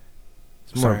think-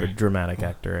 he's more of a sorry. dramatic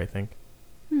actor, I think.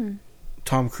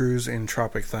 Tom Cruise in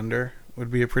Tropic Thunder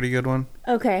would be a pretty good one.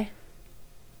 Okay.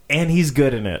 And he's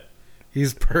good in it.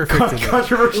 He's perfect in it.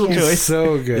 Controversial He's choice.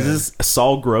 so good. Is this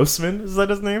Saul Grossman? Is that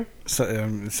his name? So,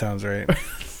 it sounds right.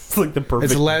 It's like the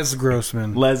perfect... It's Les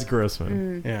Grossman. Les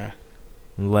Grossman. Yeah.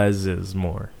 Les is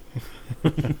more.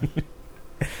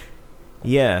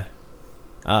 Yeah.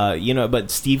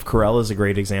 But Steve Carell is a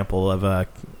great example of a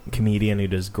comedian who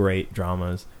does great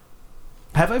dramas.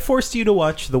 Have I forced you to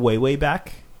watch The Way, Way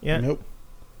Back yet? Nope.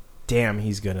 Damn,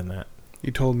 he's good in that.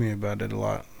 You told me about it a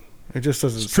lot. It just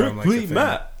doesn't sound like a thing.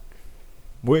 Matt.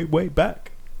 Way, way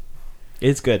back.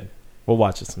 It's good. We'll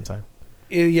watch it sometime.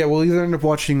 Yeah, we'll either end up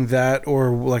watching that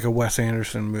or like a Wes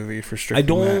Anderson movie for Strictly I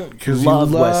don't Matt, 'cause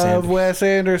love you Wes love Anderson. Wes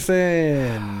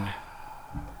Anderson.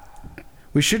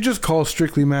 We should just call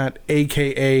Strictly Matt,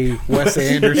 a.k.a. Wes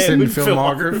Anderson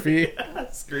filmography.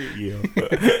 Screw you.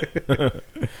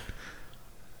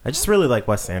 I just really like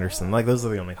Wes Anderson. Like, those are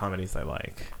the only comedies I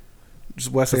like.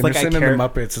 Just Wes It's like I Anderson and the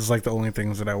care- Muppets is like the only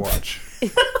things that I watch.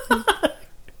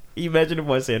 You imagine if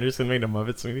Wes Anderson made a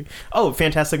Muppets movie? Oh,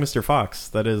 Fantastic Mr. Fox.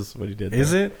 That is what he did.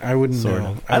 Is there. it? I wouldn't Sort know.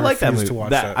 of. I like that refuse movie. To watch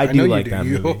That- that. I do know like you that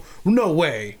movie. No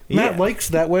way. Matt Yeah. likes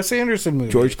that Wes Anderson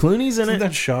movie. George Clooney's in Isn't it.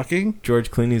 that shocking?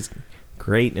 George Clooney's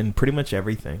great in pretty much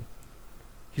everything.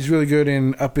 He's really good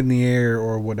in Up in the Air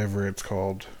or whatever it's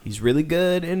called. He's really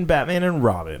good in Batman and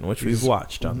Robin, which we've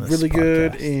watched on this Really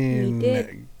good podcast. in We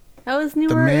did. That was The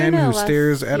numero Man uno Who last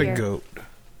Stares at year. a Goat.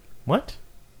 What?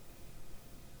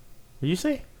 What did you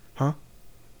say? Huh?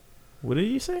 What did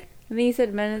you say? I think you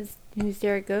said men who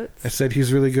stare at goats. I said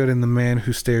he's really good in The Man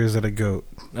Who Stares at a Goat.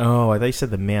 Oh, I thought you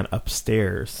said the man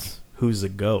upstairs who's a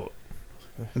goat.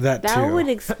 That That too. would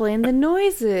explain the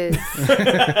noises.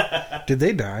 Did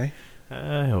they die?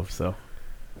 I hope so.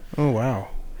 Oh, wow.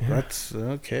 That's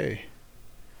okay.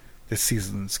 This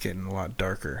season's getting a lot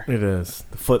darker. It is.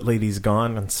 The foot lady's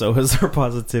gone, and so is our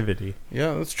positivity.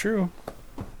 Yeah, that's true.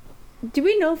 Do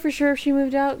we know for sure if she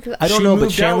moved out? 'Cause I don't She know, but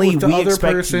moved out Shanley, with the other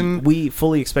person. we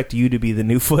fully expect you to be the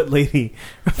new foot lady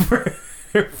for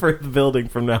the building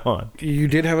from now on. You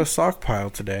did have a sock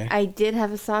pile today. I did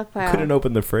have a sock pile. Couldn't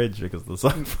open the fridge because of the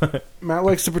sock pile. Matt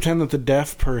likes to pretend that the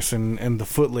deaf person and the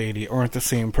foot lady aren't the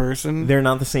same person. They're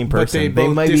not the same but person. they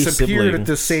both might be disappeared siblings. at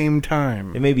the same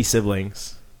time. They may be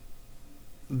siblings.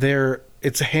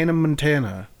 It's Hannah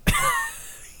Montana.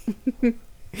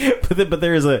 But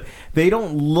there is they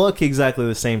don't look exactly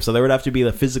the same, so there would have to be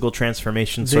the physical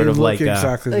transformation, sort they of look like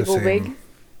exactly like the a same.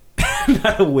 wig.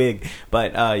 not a wig,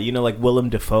 but like Willem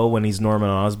Dafoe when he's Norman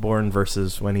Osborn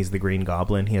versus when he's the Green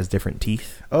Goblin, he has different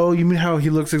teeth. Oh, you mean how he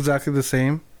looks exactly the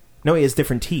same? No, he has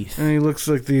different teeth. And he looks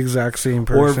like the exact same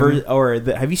person.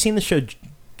 Have you seen the show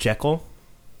Jekyll?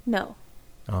 No.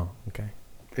 Oh, okay.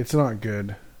 It's not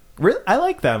good. Really, I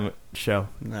like that show.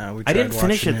 Nah, we I tried didn't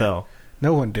finish watching it though.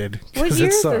 No one did. What 'cause year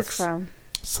it is sucks. this from?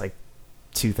 It's like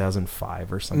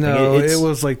 2005 or something. No, It's- it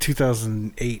was like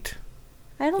 2008.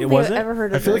 I don't It think was I've it? ever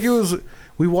heard I of feel like this. it was.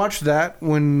 We watched that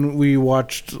when we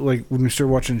started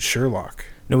watching Sherlock.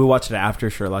 No, we watched it after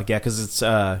Sherlock. Yeah, because it's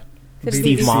Did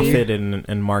Steve BBC? Moffat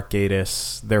and Mark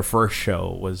Gatiss. Their first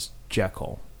show was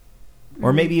Jekyll,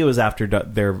 or maybe it was after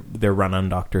their run on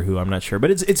Doctor Who. I'm not sure, but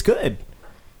it's good.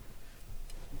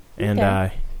 And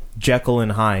Okay. Jekyll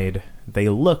and Hyde, they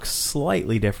look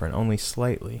slightly different, only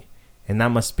slightly, and that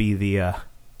must be the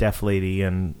deaf lady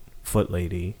and foot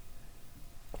lady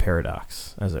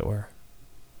paradox, as it were.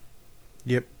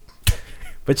 Yep.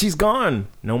 But she's gone.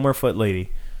 No more foot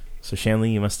lady. So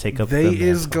Shanley, you must take up. They the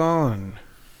is mantle. gone.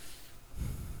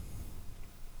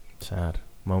 Sad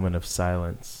moment of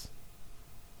silence.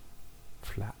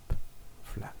 Flap,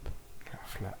 flap,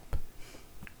 flap.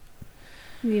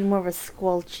 You need more of a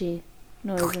squelchy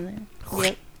noise in there.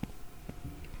 Yep.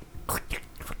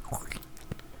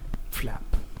 Flap.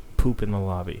 Poop in the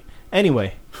lobby.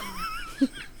 Anyway.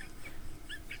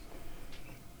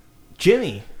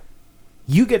 Jimmy,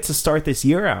 you get to start this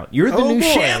year out. You're the new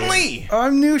boy. Shanley.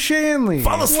 I'm new Shanley.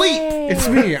 Fall asleep. Yay. It's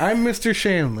me. I'm Mr.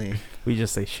 Shanley. We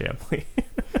just say Shanley.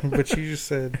 But you just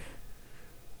said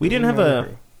We didn't have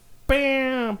a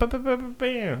bam, bam, bam, bam,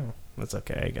 bam. That's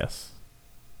okay, I guess.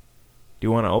 Do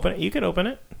you want to open it? You can open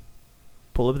it.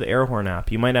 Pull up the air horn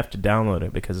app. You might have to download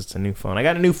it because it's a new phone. I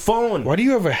got a new phone. Why do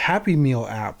you have a Happy Meal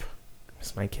app?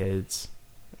 It's my kids.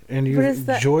 And you What does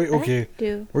that enjoy. app Okay,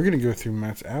 do? we're gonna go through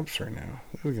Matt's apps right now.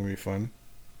 This is gonna be fun.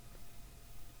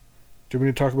 Do you want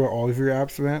me to talk about all of your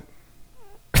apps, Matt?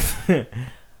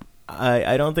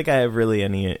 I don't think I have really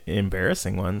any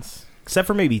embarrassing ones, except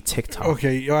for maybe TikTok.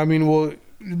 Okay, I mean, well,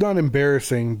 not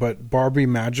embarrassing, but Barbie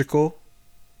Magical.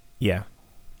 Yeah.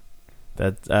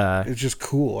 That It's just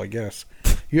cool, I guess.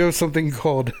 You have something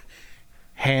called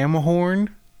Ham Horn.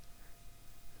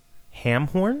 ham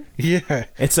horn? Yeah,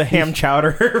 It's a ham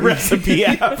chowder recipe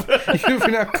app. you have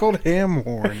an app called Ham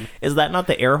Horn. Is that not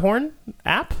the air horn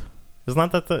app? Is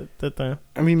not that the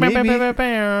I mean, maybe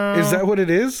is that what it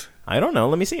is? I don't know.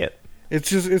 Let me see it.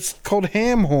 It's called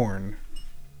Ham Horn.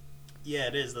 Yeah,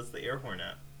 it is. That's the air horn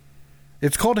app.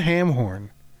 It's called Ham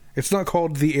Horn, It's not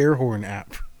called the air horn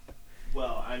app.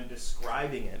 Well, I'm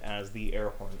describing it as the air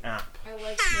horn app. I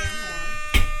like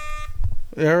ham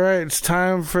horn. All right, it's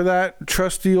time for that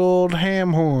trusty old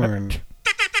ham horn.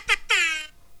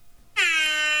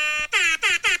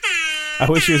 I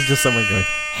wish it was just someone going,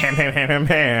 ham, ham, ham, ham,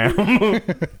 ham.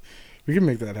 We can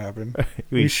make that happen.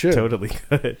 We should. Totally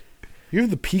could. You have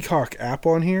the Peacock app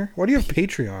on here? Why do you have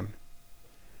Patreon?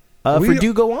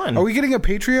 Do go on. Are we getting a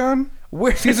Patreon?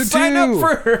 We're Season sign 2.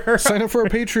 up for Sign up for our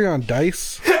Patreon,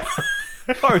 Dice.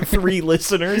 our 3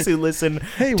 listeners who listen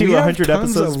Hey, to we have 100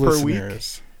 tons episodes of per week.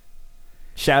 listeners.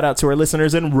 Shout out to our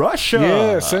listeners in Russia.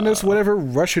 Yeah, send us whatever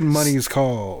Russian money is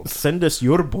called. Send us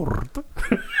your board.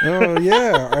 Oh,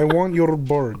 yeah, I want your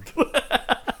board.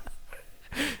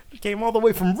 Came all the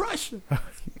way from Russia.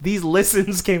 These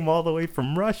listens came all the way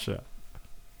from Russia.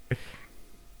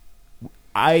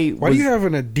 Why do you have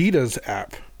an Adidas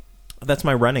app? That's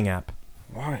my running app.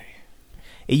 Why?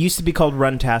 It used to be called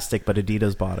Runtastic, but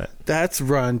Adidas bought it. That's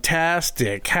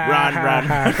runtastic. Run.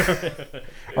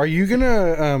 Are you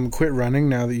gonna quit running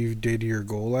now that you did your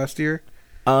goal last year?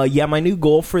 Yeah, my new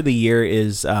goal for the year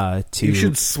is to... You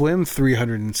should swim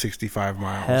 365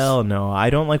 miles. Hell no. I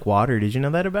don't like water. Did you know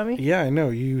that about me? Yeah, I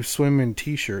know. You swim in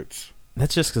T-shirts.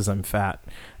 That's just because I'm fat.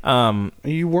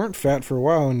 You weren't fat for a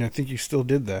while, and I think you still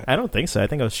did that. I don't think so. I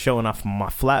think I was showing off my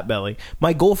flat belly.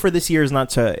 My goal for this year is not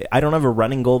to... I don't have a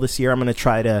running goal this year. I'm going to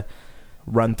try to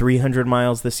run 300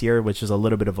 miles this year, which is a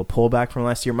little bit of a pullback from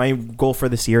last year. My goal for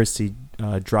this year is to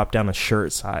drop down a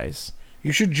shirt size.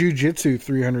 You should jiu-jitsu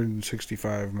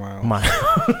 365 miles.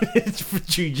 It's for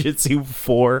jiu-jitsu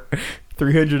for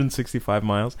 365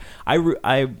 miles.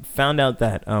 I found out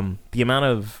that the amount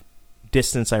of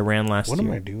distance I ran last year... What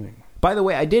am I doing? By the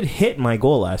way, I did hit my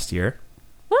goal last year.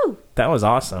 Woo! That was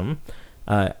awesome.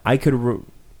 I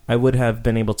would have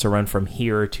been able to run from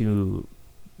here to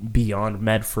beyond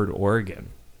Medford,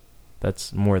 Oregon.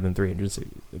 That's more than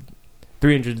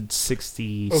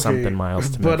 360 something miles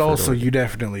to Medford, but also Oregon. you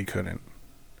definitely couldn't.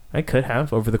 I could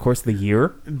have over the course of the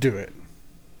year. Do it.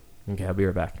 Okay, I'll be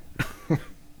right back.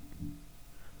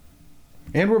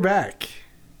 And we're back.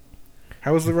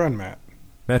 How was the run, Matt?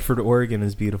 Medford, Oregon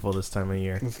is beautiful this time of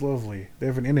year. It's lovely. They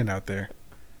have an In-N-Out there.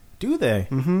 Do they?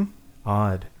 Mm-hmm.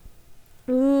 Odd.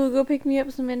 Ooh, go pick me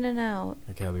up some In-N-Out.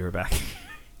 Okay, I'll be right back.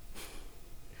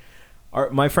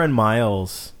 My friend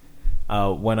Miles,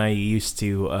 when I used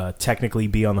to technically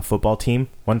be on the football team,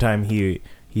 one time he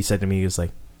said to me, he was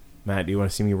like, Matt, do you want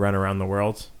to see me run around the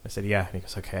world? I said, yeah. And he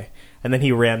goes, okay. And then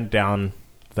he ran down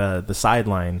the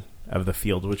sideline of the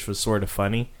field, which was sort of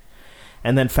funny.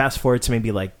 And then fast forward to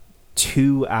maybe like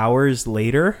 2 hours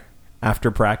later after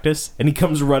practice, and he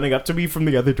comes running up to me from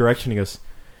the other direction. He goes,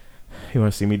 you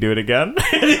want to see me do it again?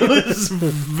 And it was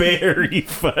very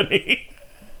funny.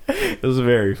 It was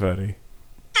very funny.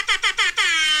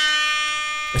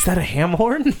 Is that a ham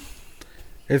horn?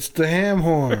 It's the ham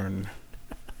horn.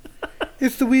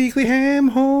 It's the weekly ham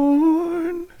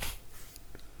horn.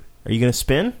 Are you going to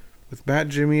spin? With Matt,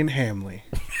 Jimmy, and Hamley.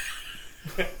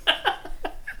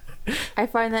 I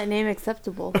find that name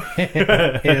acceptable.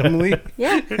 Hamley?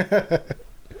 Yeah.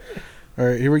 All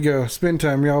right, here we go. Spin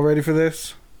time. Y'all ready for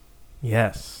this?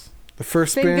 Yes. The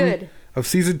first Spin spin good. of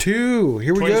season 2.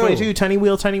 Here we go. 2022, tiny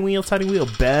wheel, tiny wheel, tiny wheel.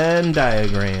 Venn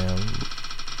diagram.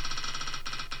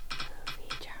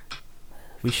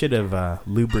 We should have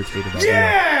lubricated that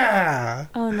Yeah!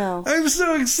 Oh no. I'm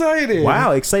so excited. wheel.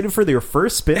 Wow, excited for your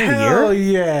first spin of the Hell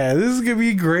year? yeah. This is going to be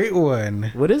a great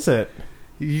one. What is it?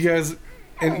 You guys,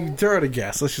 and throw out a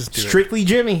guess. Let's just do Strictly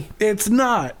Jimmy. it. It's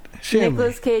not. Shame.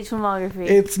 Nicolas Cage filmography.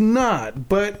 It's not,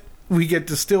 but we get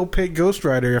to still pick Ghost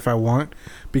Rider if I want,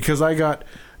 because I got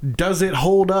Does It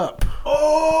Hold Up?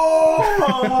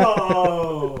 Oh!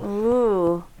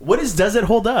 Ooh. What is Does It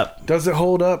Hold Up? Does It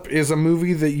Hold Up is a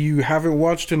movie that you haven't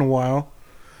watched in a while,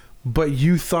 but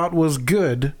you thought was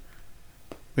good.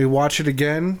 We watch it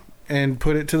again and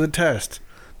put it to the test.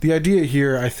 The idea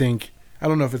here, I think, I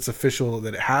don't know if it's official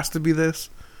that it has to be this,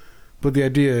 but the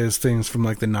idea is things from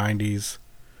like the 90s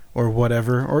or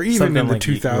whatever, or even Something in the like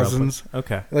you grew up 2000s. with.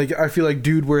 Okay. Like, I feel like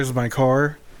Dude, Where's My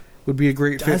Car would be a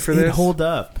great fit Does for it this. hold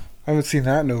up? I haven't seen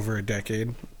that in over a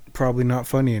decade. Probably not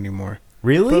funny anymore.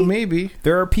 Really? But maybe.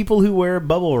 There are people who wear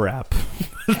bubble wrap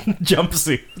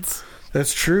jumpsuits.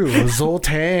 That's true.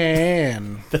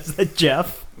 Zoltan. Is that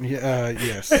Jeff? Yeah,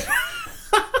 yes.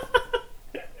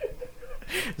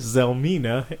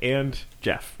 Zelmina and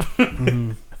Jeff.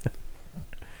 Mhm.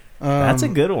 That's a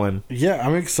good one. Yeah,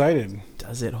 I'm excited.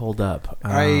 Does it hold up?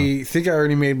 I think I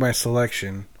already made my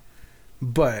selection,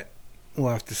 but we'll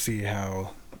have to see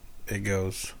how it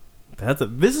goes.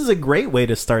 This is a great way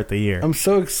to start the year. I'm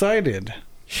so excited.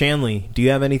 Shanley, do you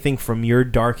have anything from your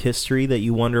dark history that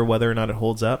you wonder whether or not it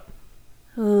holds up?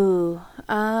 Ooh,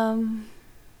 I'm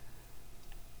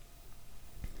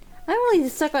really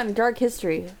stuck on dark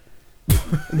history.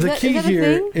 The key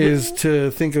here is to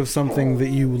think of something that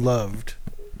you loved.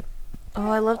 Oh,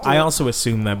 I love to. I also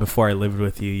assumed that before I lived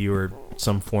with you, you were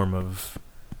some form of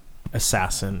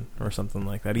assassin or something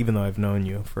like that, even though I've known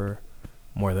you for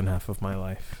more than half of my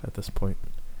life at this point.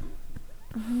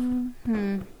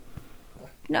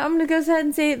 No, I'm going to go ahead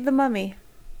and say The Mummy.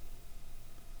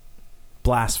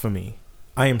 Blasphemy.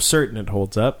 I am certain it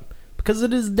holds up because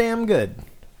it is damn good.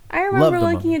 I remember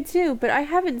liking it too, but I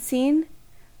haven't seen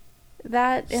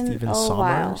that in Stephen a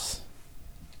Sommers?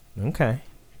 while. Okay,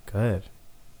 good.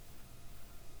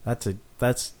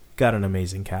 That's got an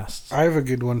amazing cast. I have a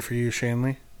good one for you,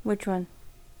 Shanley. Which one?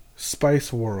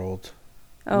 Spice World.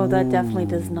 Oh, that definitely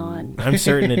does not. I'm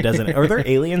certain it doesn't. Are there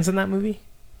aliens in that movie?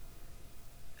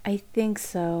 I think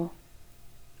so.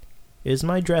 Is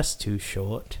my dress too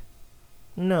short?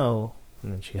 No.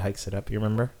 And then she hikes it up, you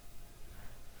remember?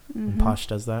 And Posh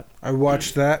does that. I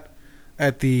watched that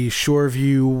at the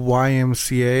Shoreview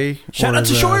YMCA. Shout out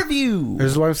to Shoreview!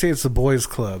 There's the YMCA, it's the Boys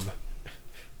Club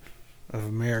of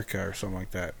America or something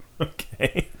like that.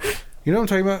 Okay. You know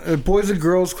what I'm talking about? Boys and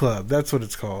Girls Club. That's what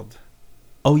it's called.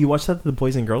 Oh, you watched that at the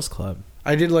Boys and Girls Club?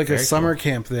 I did like Very a summer cool.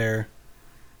 camp there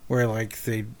where like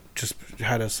they just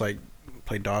had us like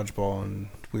play dodgeball and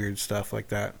weird stuff like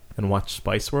that. And watch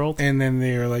Spice World? And then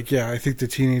they were like, yeah, I think the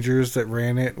teenagers that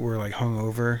ran it were like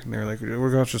hungover. And they were like,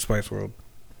 we're going to Spice World.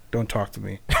 Don't talk to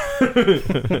me.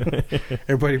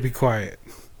 Everybody be quiet.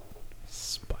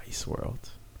 Spice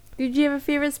World. Did you have a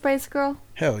favorite Spice Girl?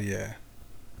 Hell yeah.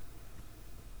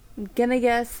 I'm gonna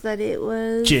guess that it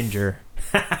was... Ginger.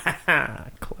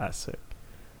 Classic.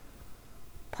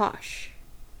 Posh.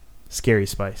 Scary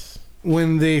Spice.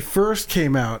 When they first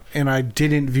came out, and I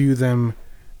didn't view them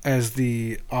as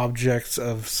the objects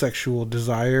of sexual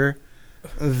desire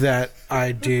that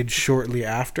I did shortly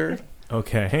after,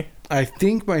 Okay. I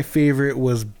think my favorite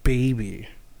was Baby,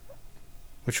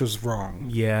 which was wrong.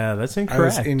 Yeah, that's I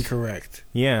incorrect. was incorrect.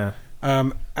 Yeah.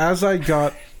 As I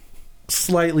got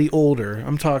slightly older,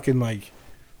 I'm talking like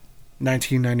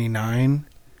 1999,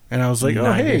 and I was like, oh,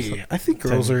 9 or hey, something. I think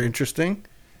girls are interesting.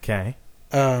 Okay.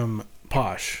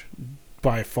 Posh,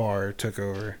 by far, took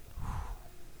over.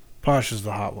 Posh is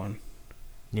the hot one.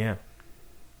 Yeah.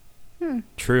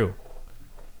 True.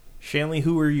 Shanley,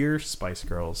 who were your Spice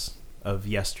Girls of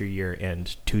yesteryear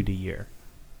and to the year?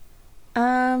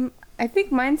 I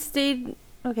think mine stayed...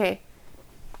 Okay.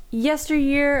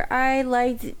 Yesteryear, I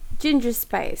liked Ginger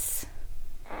Spice.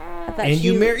 I thought And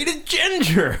you she- married a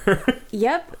ginger!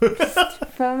 Yep. Just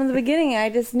from the beginning, I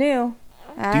just knew.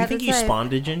 Do you think you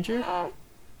spawned a ginger?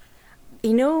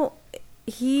 You know,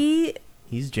 he...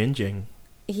 He's ginging.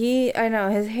 I know,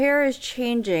 his hair is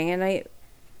changing, and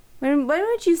why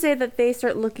don't you say that they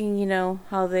start looking, you know,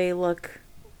 how they look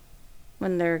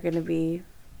when they're gonna be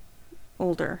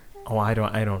older? Oh, I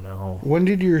don't know. When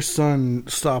did your son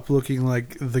stop looking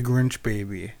like the Grinch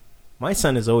baby? My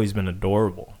son has always been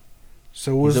adorable.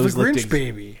 So was the always looked Grinch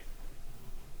baby.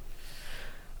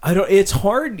 It's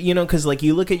hard, you know, because like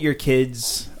you look at your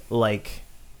kids like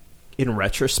in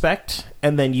retrospect,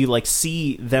 and then you like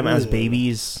see them as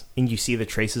babies, and you see the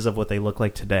traces of what they look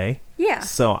like today. Yeah.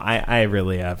 So I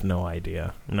really have no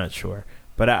idea. I'm not sure,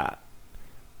 but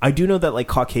I do know that like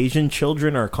Caucasian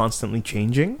children are constantly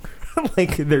changing,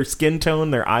 like their skin tone,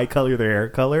 their eye color, their hair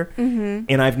color. Mm-hmm.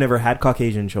 And I've never had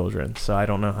Caucasian children, so I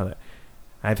don't know how that.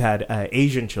 I've had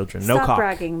Asian children. Stop no cock.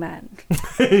 bragging, Matt.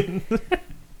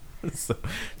 So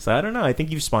I don't know. I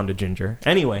think you've spawned a ginger.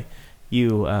 Anyway,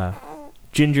 you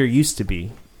Ginger used to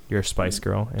be your Spice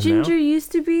Girl, and Ginger now?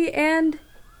 used to be, and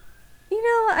you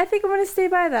know, I think I'm gonna stay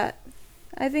by that.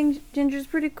 I think Ginger's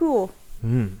pretty cool.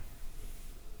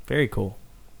 Very cool.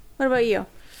 What about you?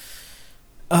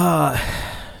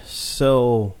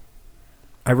 So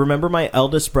I remember my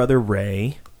eldest brother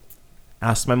Ray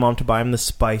asked my mom to buy him the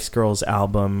Spice Girls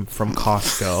album from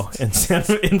Costco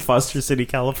in Foster City,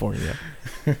 California.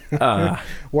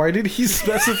 Why did he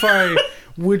specify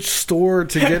which store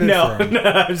to get it from? No,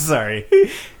 I'm sorry.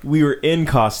 We were in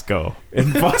Costco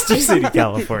in Foster City,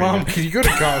 California. Mom, can you go to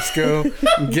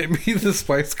Costco and get me the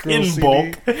Spice Girls in CD?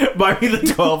 bulk. Buy me the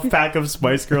 12-pack of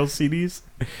Spice Girls CDs.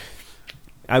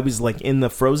 I was like in the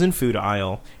frozen food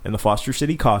aisle in the Foster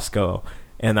City Costco,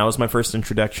 and that was my first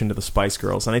introduction to the Spice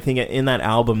Girls. And I think in that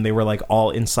album, they were like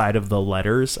all inside of the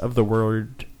letters of the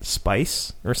word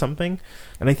spice or something.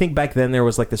 And I think back then there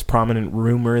was like this prominent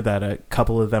rumor that a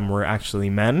couple of them were actually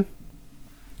men.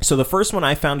 So the first one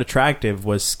I found attractive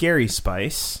was Scary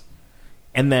Spice.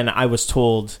 And then I was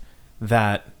told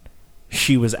that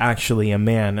she was actually a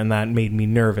man, and that made me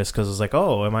nervous because I was like,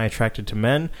 oh, am I attracted to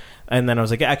men? And then I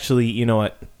was like, actually, you know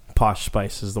what? Posh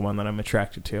Spice is the one that I'm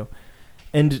attracted to.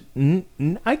 And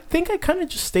I think I kind of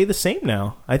just stay the same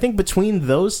now. I think between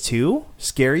those two,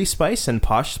 Scary Spice and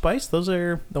Posh Spice, those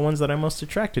are the ones that I'm most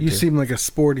attracted to. You seem like a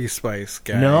sporty Spice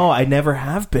guy. No, I never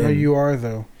have been. No, you are,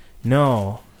 though.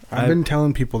 No. I've been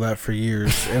telling people that for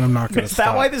years, and I'm not going to Is stop.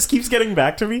 that why this keeps getting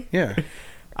back to me? Yeah.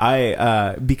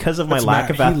 Because of my lack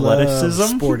of He loves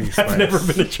athleticism, sporty Spice. I've never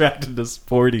been attracted to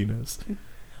sportiness.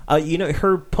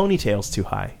 Her ponytail's too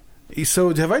high.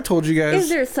 So, have I told you guys... Is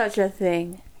there such a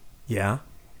thing? Yeah.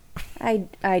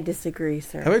 I disagree,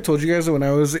 sir. Have I told you guys that when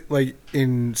I was, like,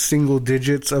 in single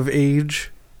digits of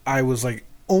age, I was, like,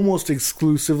 almost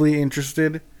exclusively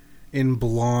interested in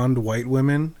blonde white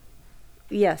women?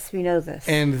 Yes, we know this.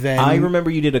 And then... I remember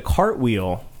you did a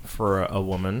cartwheel for a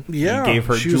woman. Yeah, You gave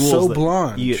her she was jewels so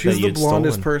blonde. She's the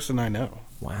blondest person I know.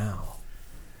 Wow.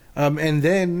 And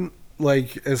then,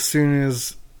 like, as soon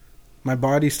as my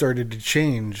body started to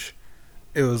change,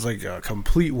 it was like a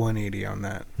complete 180 on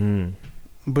that.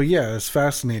 But yeah, it's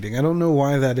fascinating. I don't know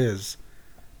why that is,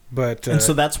 but and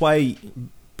so that's why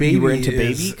Baby you were into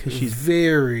Baby, is because she's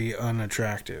very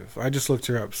unattractive. I just looked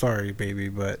her up. Sorry, Baby,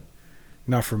 but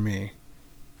not for me.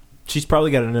 She's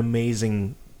probably got an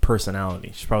amazing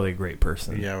personality. She's probably a great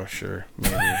person. Yeah, well, sure,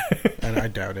 maybe. And I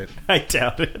doubt it. I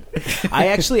doubt it.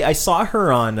 I saw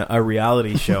her on a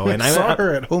reality show, and I saw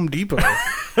her at Home Depot.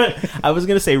 I was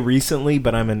gonna say recently,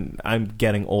 but I'm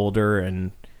getting older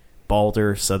and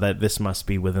balder, so that this must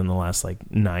be within the last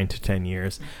like 9 to 10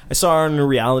 years. I saw her on a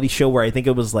reality show where I think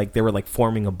it was like they were like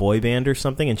forming a boy band or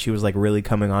something, and she was like really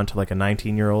coming on to like a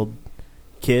 19-year-old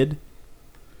kid,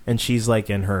 and she's like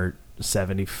in her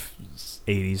 70s,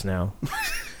 80s now.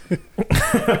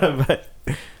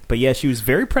 but yeah, she was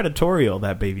very predatorial,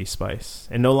 that Baby Spice,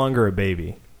 and no longer a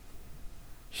baby.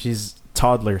 She's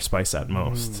toddler Spice at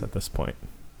most at this point.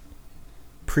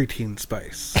 Preteen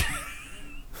Spice.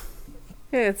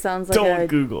 It sounds like Don't a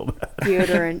Google that.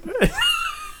 deodorant.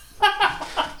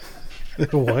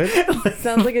 What? It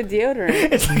sounds like a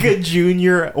deodorant. It's like a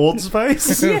junior Old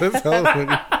Spice. That sounds like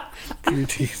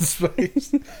Preteen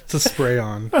Spice. It's a spray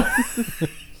on.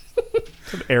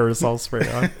 An aerosol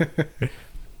spray on.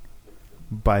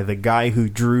 By the guy who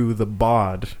drew the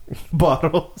bod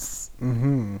bottles.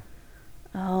 Mm-hmm.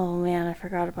 Oh man, I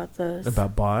forgot about those.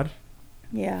 About bod?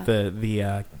 Yeah.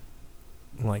 The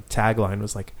like tagline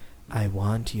was like, I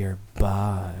want your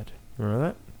bod. Remember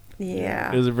that?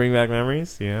 Yeah. Does it bring back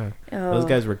memories? Yeah. Oh. Those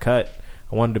guys were cut.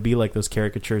 I wanted to be like those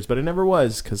caricatures, but it never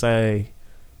was because I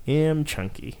am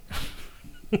chunky.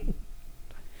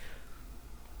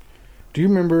 Do you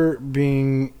remember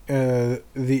being the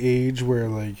age where,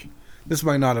 like, this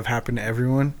might not have happened to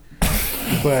everyone,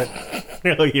 but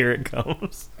Oh, here it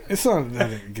comes. it's not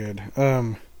that good.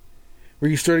 Where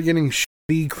you started getting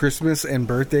shitty Christmas and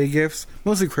birthday gifts,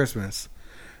 mostly Christmas,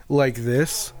 like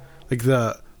this, like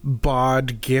the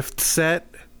bod gift set.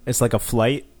 It's like a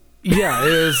flight. Yeah,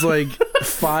 it was like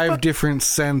 5 different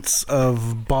scents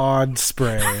of bod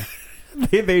spray.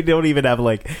 They don't even have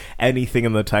like anything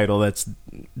in the title that's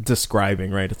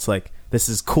describing, right? It's like, this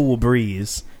is Cool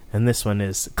Breeze and this one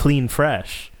is Clean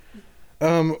Fresh.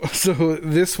 So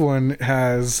this one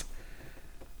has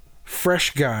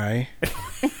Fresh Guy,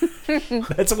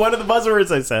 That's one of the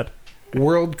buzzwords I said.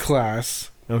 World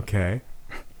Class, Okay.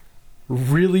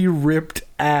 Really Ripped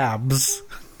Abs,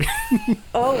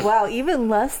 Oh wow, even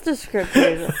less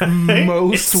descriptive.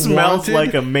 Most It smells Wanted,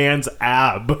 like a man's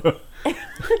ab.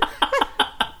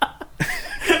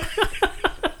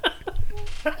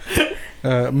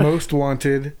 Most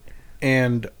Wanted,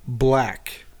 and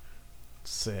Black.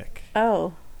 Sick.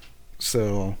 Oh.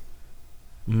 So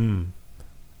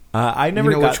I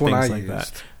never you know got which one things I like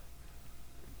used?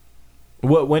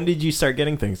 that. When did you start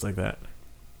getting things like that?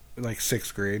 Like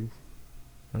 6th grade.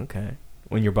 Okay.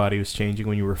 When your body was changing,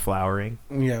 when you were flowering.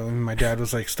 Yeah, when my dad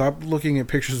was like, "Stop looking at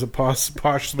pictures of Posh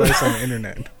Spice on the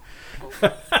internet."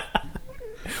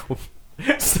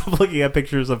 Stop looking at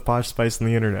pictures of Posh Spice on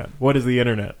the internet. What is the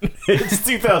internet? It's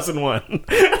 2001.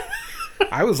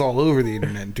 I was all over the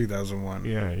internet in 2001.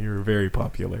 Yeah, you were very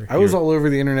popular. I was all over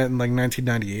the internet in like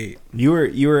 1998. You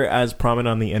were as prominent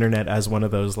on the internet as one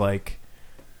of those like,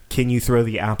 can you throw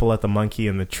the apple at the monkey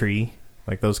in the tree?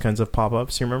 Like those kinds of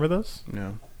pop-ups. You remember those?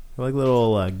 No. They're like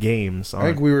little games. I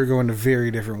think we were going to very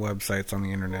different websites on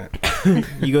the internet.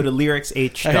 You go to I had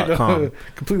lyricsh.com. a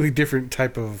completely different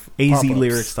type of pop-ups.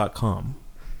 azlyrics.com.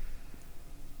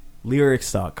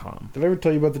 Lyrics.com. Did I ever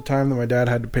tell you about the time that my dad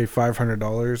had to pay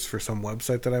 $500 for some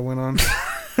website that I went on?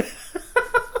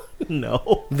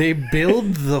 No. They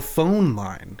billed the phone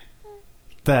line.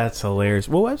 That's hilarious.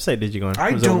 What website did you go on?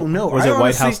 I don't know. Was it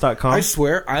whitehouse.com? I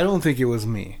swear, I don't think it was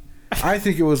me. I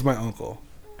think it was my uncle.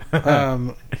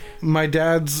 My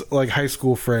dad's like high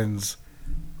school friends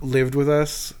lived with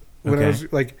us when I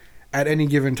was like, at any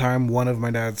given time, one of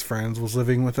my dad's friends was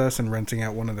living with us and renting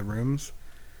out one of the rooms.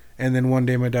 And then one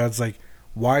day my dad's like,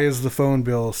 why is the phone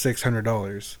bill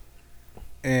 $600?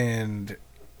 And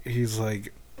he's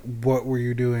like, what were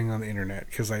you doing on the internet?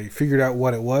 Because I figured out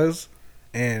what it was,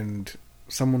 and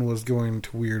someone was going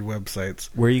to weird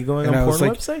websites. Were you going on porn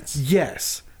websites?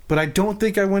 Yes, but I don't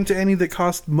think I went to any that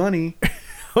cost money.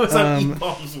 Was on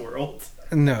E-Bombs World?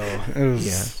 No, it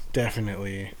was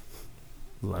definitely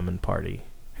Lemon Party.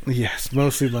 Yes,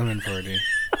 mostly Lemon Party.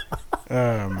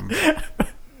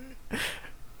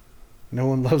 No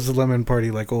one loves a lemon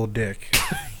party like old Dick.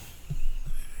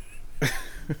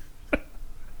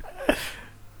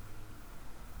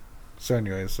 So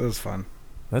anyways, it was fun.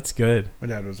 That's good. My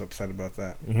dad was upset about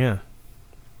that. Yeah.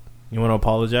 You want to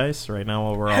apologize right now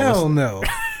while we're all Hell listening? no.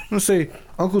 I'm going to say,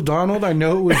 Uncle Donald, I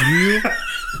know it was you,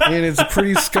 and it's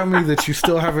pretty scummy that you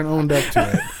still haven't owned up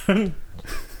to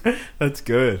it. That's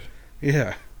good.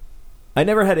 Yeah. I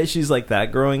never had issues like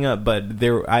that growing up, but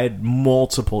I had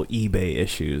multiple eBay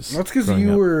issues. That's because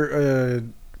you were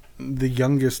the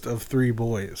youngest of 3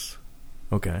 boys.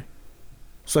 Okay.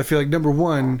 So I feel like, number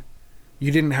one,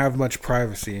 you didn't have much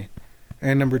privacy.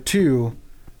 And number two,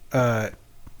 the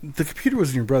computer was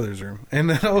in your brother's room. And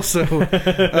then also,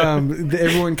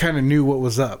 everyone kind of knew what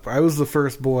was up. I was the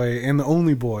first boy and the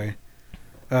only boy.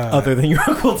 Other than your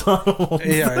Uncle Donald.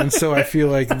 Yeah, and so I feel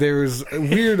like there was a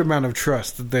weird amount of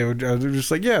trust that they're just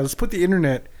like, yeah, let's put the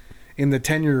internet in the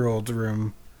 10-year-old's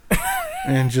room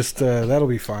and just, that'll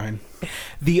be fine.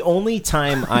 The only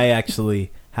time I actually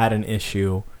had an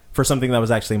issue for something that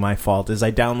was actually my fault is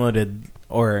I downloaded,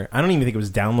 or I don't even think it was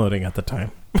downloading at the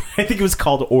time. I think it was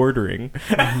called ordering.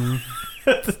 Mm-hmm.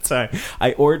 At the time.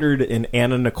 I ordered an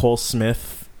Anna Nicole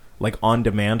Smith, like,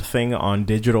 on-demand thing on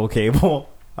digital cable.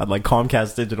 On like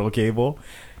Comcast digital cable,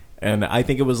 and I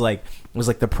think it was like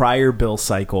the prior bill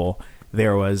cycle.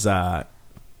 There was it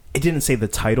didn't say the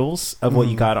titles of what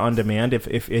you got on demand if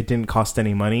it didn't cost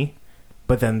any money,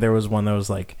 but then there was one that was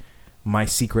like My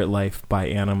Secret Life by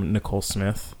Anna Nicole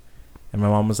Smith, and my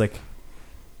mom was like,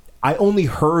 I only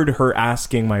heard her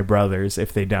asking my brothers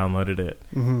if they downloaded it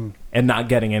and not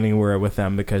getting anywhere with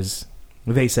them because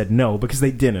they said no because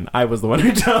they didn't. I was the one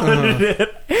who downloaded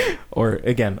it or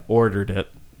again ordered it.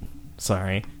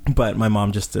 Sorry. But my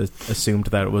mom just assumed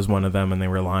that it was one of them and they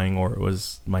were lying, or it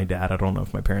was my dad. I don't know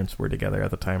if my parents were together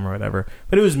at the time or whatever.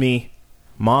 But it was me.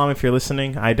 Mom, if you're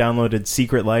listening, I downloaded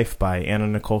Secret Life by Anna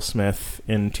Nicole Smith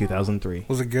in 2003.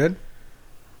 Was it good?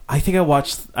 I think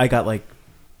I got like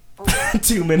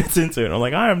 2 minutes into it. I'm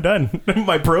like, I'm done.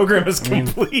 My program is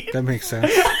complete. That makes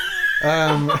sense.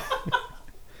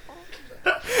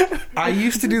 I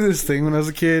used to do this thing when I was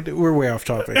a kid. We're way off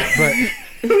topic, but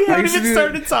we haven't even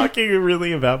started talking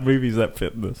really about movies that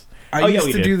fit this. I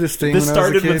used to do this thing. This when I was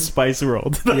a started kid. with Spice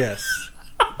World. Yes,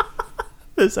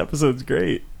 this episode's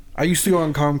great. I used to go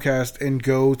on Comcast and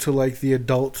go to like the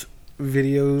adult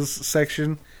videos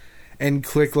section and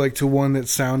click like to one that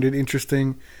sounded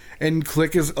interesting and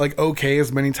click as like okay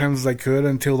as many times as I could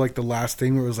until like the last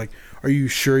thing where it was like, "Are you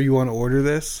sure you want to order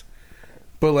this?"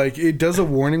 But, like, it does a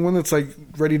warning one that's, like,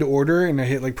 ready to order, and I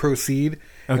hit, like, proceed.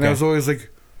 Okay. And I was always, like,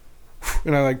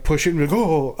 and I, like, push it, and be like,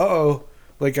 oh, uh-oh.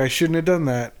 Like, I shouldn't have done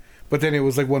that. But then it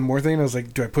was, like, one more thing, and I was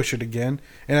like, do I push it again?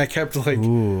 And I kept, like,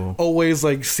 always,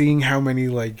 like, seeing how many,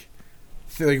 like,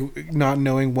 not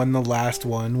knowing when the last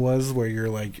one was where you're,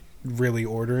 like, really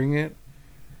ordering it.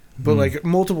 But, like,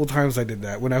 multiple times I did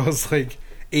that when I was, like...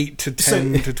 8 to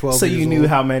 10 to 12 so you knew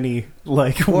how many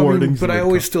like warnings but I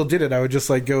always still did it. I would just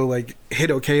like go like hit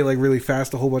okay like really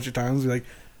fast a whole bunch of times, be like,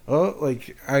 oh,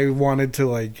 like I wanted to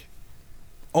like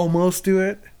almost do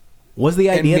it. Was the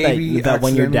idea that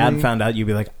when your dad found out you'd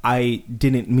be like, I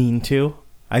didn't mean to?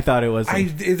 I thought it was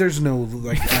there's no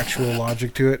like actual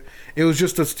logic to it. It was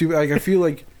just a stupid, like I feel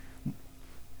like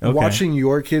watching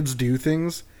your kids do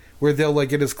things where they'll like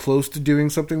get as close to doing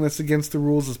something that's against the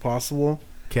rules as possible.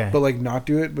 Okay. But like not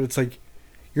do it, but it's like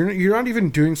you're not even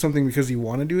doing something because you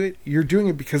want to do it. You're doing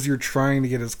it because you're trying to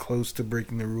get as close to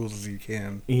breaking the rules as you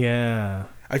can. Yeah.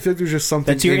 I feel like there's just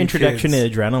something. That's your introduction to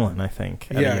adrenaline, I think.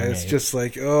 Yeah, it's just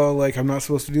like, oh, like I'm not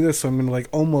supposed to do this, so I'm gonna like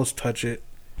almost touch it,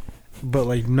 but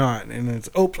like not, and it's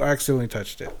I accidentally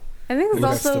touched it. I think it's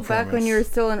also back when you were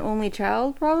still an only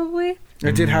child, probably.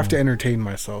 I did have to entertain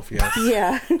myself. Yes.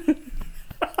 Yeah.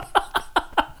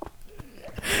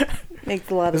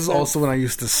 Makes a lot of sense. This is also when I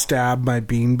used to stab my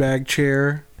beanbag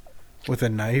chair With a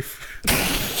knife?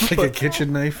 Like a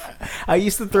kitchen knife? I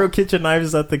used to throw kitchen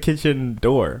knives at the kitchen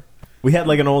door. We had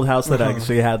like an old house that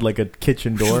actually had like a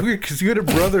kitchen Which door. is weird because you had a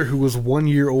brother who was 1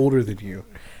 year older than you.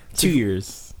 2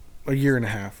 years. A year and a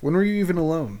half. When were you even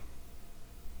alone?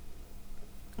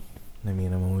 I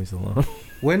mean, I'm always alone.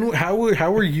 How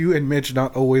were you and Mitch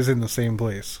not always in the same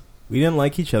place? We didn't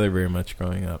like each other very much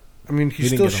growing up. I mean, he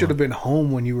still should have been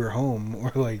home when you were home,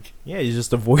 or like. Yeah, he's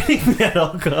just avoiding me at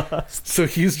all costs. So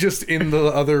he's just in the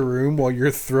other room while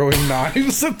you're throwing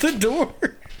knives at the door.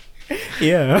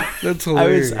 Yeah, that's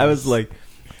hilarious. I was like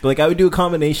I would do a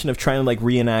combination of trying to like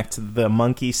reenact the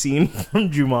monkey scene from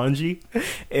Jumanji,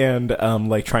 and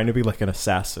like trying to be like an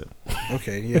assassin.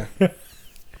 Okay, yeah.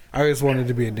 I always wanted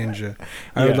to be a ninja.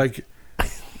 I would like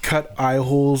cut eye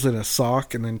holes in a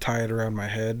sock and then tie it around my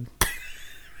head.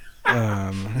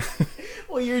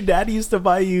 Well, your dad used to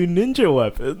buy you ninja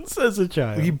weapons as a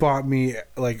child. He bought me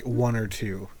like 1 or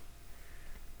 2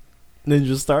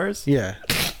 ninja stars. Yeah,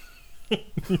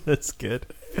 That's good.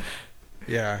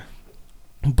 yeah.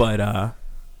 But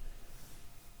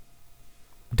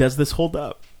does this hold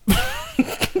up?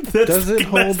 Does it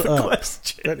hold up?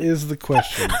 Question. That is the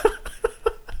question.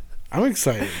 I'm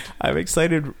excited. I'm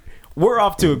excited. We're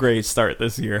off to a great start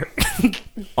this year.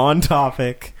 On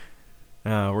topic.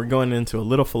 We're going into a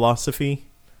little philosophy.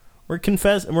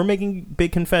 We're making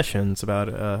big confessions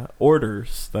about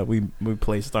orders that we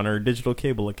placed on our digital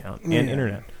cable account and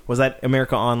internet. Was that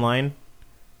America Online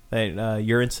that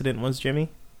your incident was, Jimmy?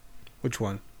 Which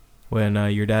one? When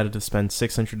your dad had to spend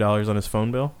 $600 on his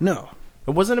phone bill? No.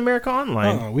 It wasn't America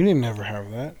Online. Oh, we didn't ever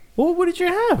have that. Well, what did you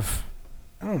have?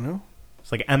 I don't know.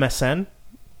 It's like MSN?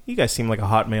 You guys seem like a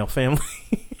Hotmail family.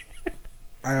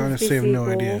 I honestly have no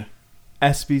idea.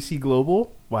 SBC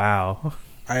Global? Wow.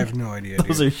 I have no idea.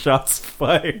 Those are shots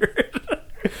fired.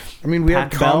 I mean, we had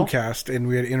Pac Bell? Comcast and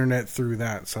we had internet through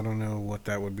that, so I don't know what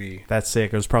that would be. That's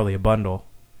sick. It was probably a bundle.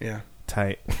 Yeah.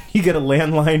 Tight. You get a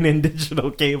landline and digital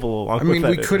cable. I mean,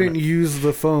 we couldn't use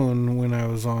the phone when I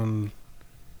was on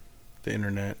the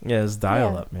internet. Yeah, it's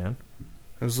dial-up, man.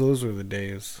 Those were the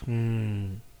days.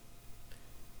 Mm.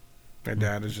 My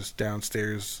dad is just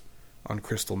downstairs on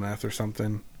crystal meth or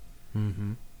something.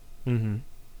 Mm-hmm. Mm-hmm.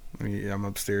 I'm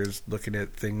upstairs looking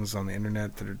at things on the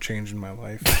internet that are changing my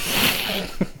life.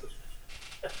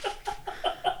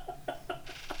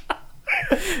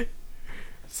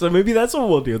 So maybe that's what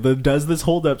we'll do. The Does This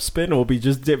Hold Up spin will be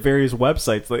just at various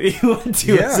websites that you went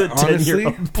to as a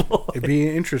 10-year-old boy. It'd be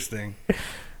interesting.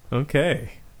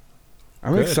 Okay.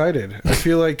 I'm excited. I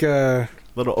feel like... a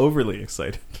little overly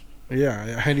excited.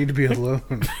 Yeah, I need to be alone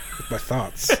with my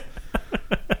thoughts.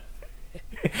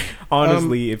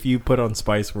 Honestly, if you put on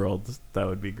Spice World, that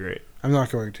would be great. I'm not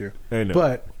going to. I know.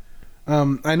 But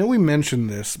I know we mentioned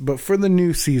this, but for the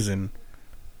new season,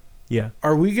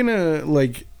 are we going to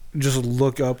like just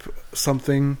look up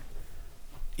something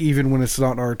even when it's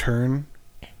not our turn?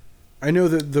 I know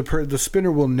that the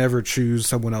spinner will never choose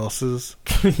someone else's.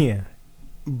 Yeah.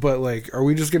 But like, are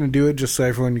we just going to do it just so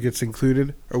everyone gets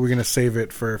included? Or are we going to save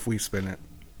it for if we spin it?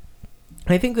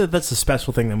 I think that's a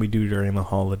special thing that we do during the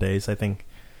holidays. I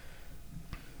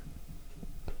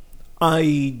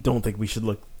don't think we should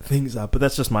look things up, but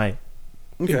that's just my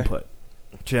input.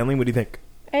 Janlene, what do you think?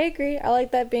 I agree. I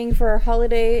like that being for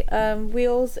holiday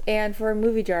wheels and for a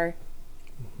movie jar.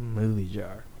 Movie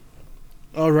jar.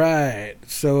 All right.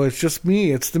 So it's just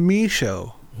me. It's the me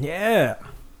show. Yeah.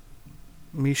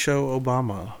 Me show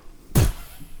Obama.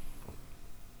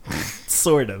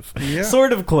 Sort of. Yeah.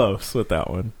 Sort of close with that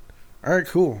one. All right,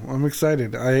 cool. I'm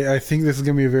excited. I think this is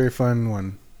going to be a very fun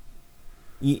one.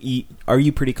 Are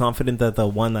you pretty confident that the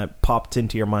one that popped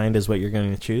into your mind is what you're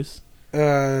going to choose?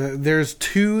 There's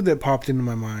 2 that popped into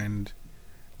my mind,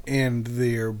 and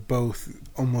they're both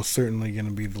almost certainly going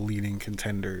to be the leading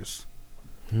contenders.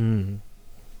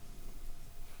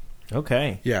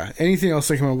 Okay. Yeah, anything else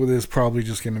I come up with is probably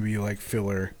just going to be like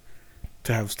filler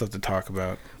to have stuff to talk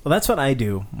about. Well, that's what I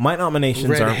do. My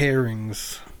nominations are... Red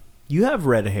herrings. You have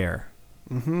red hair.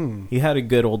 Mm-hmm. You had a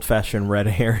good old-fashioned red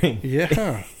herring.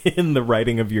 Yeah. In the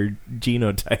writing of your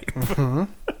genotype. Uh-huh.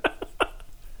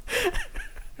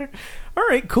 All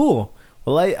right, cool.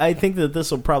 Well, I think that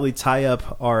this will probably tie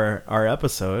up our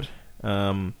episode.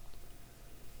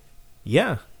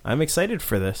 Yeah, I'm excited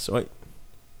for this. So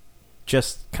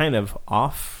just kind of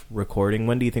off recording.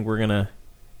 When do you think we're going to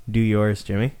do yours,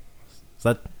 Jimmy? Is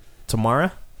that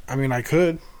tomorrow? I mean, I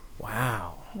could.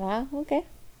 Wow. Wow, okay.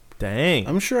 Dang.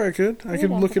 I'm sure I could. I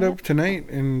could look it up tonight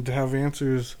and have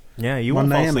answers. Yeah, you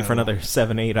won't fall asleep for another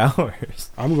 7-8 hours.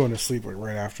 I'm going to sleep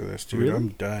right after this, dude. Really? I'm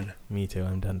done. Me too.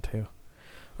 I'm done too.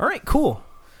 All right, cool.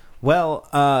 Well,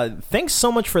 thanks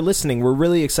so much for listening. We're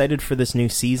really excited for this new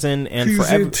season and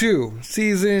Season 2.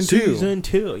 Season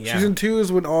 2, yeah. Season 2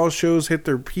 is when all shows hit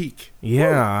their peak.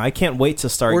 Yeah, I can't wait to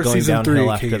start or going season downhill 3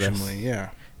 after this. occasionally, yeah.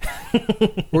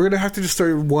 We're going to have to just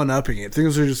start one-upping it.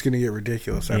 Things are just going to get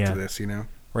ridiculous after this, you know?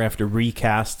 We're going to have to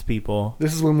recast people.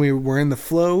 This is when we're in the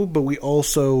flow, but we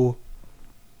also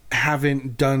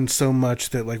haven't done so much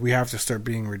that like we have to start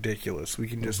being ridiculous. We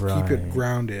can just keep it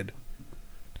grounded.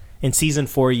 In season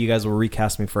 4, you guys will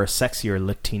recast me for a sexier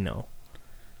Latino.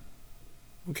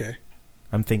 Okay.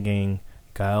 I'm thinking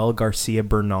Gael Garcia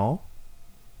Bernal,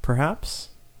 perhaps?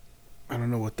 I don't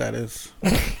know what that is.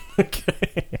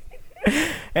 Okay.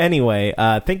 Anyway,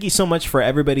 thank you so much for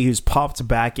everybody who's popped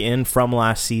back in from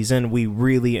last season. We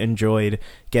really enjoyed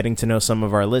getting to know some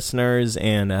of our listeners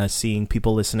and seeing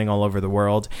people listening all over the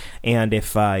world. And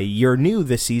if you're new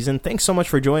this season, thanks so much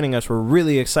for joining us. We're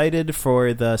really excited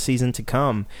for the season to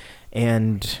come.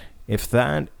 And if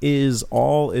that is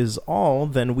all,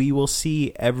 then we will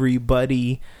see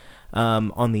everybody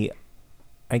on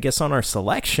our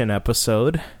selection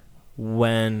episode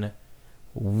when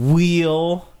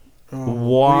we'll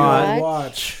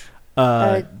watch.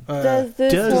 Does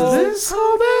this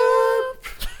hold up?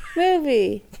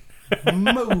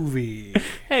 Movie.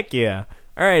 Heck yeah.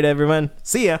 All right, everyone.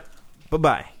 See ya.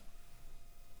 Bye-bye.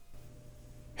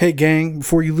 Hey, gang.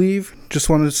 Before you leave, just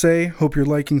wanted to say, hope you're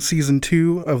liking Season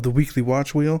 2 of The Weekly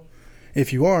Watch Wheel.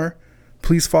 If you are,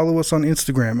 please follow us on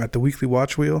Instagram at The Weekly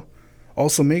Watch Wheel.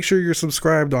 Also, make sure you're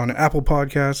subscribed on Apple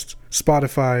Podcasts,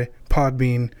 Spotify,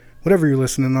 Podbean, whatever you're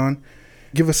listening on.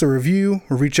 Give us a review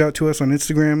or reach out to us on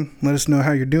Instagram. Let us know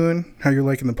how you're doing, how you're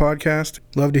liking the podcast.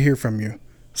 Love to hear from you.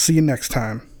 See you next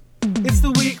time. It's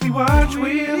the Weekly Watch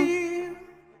Wheel.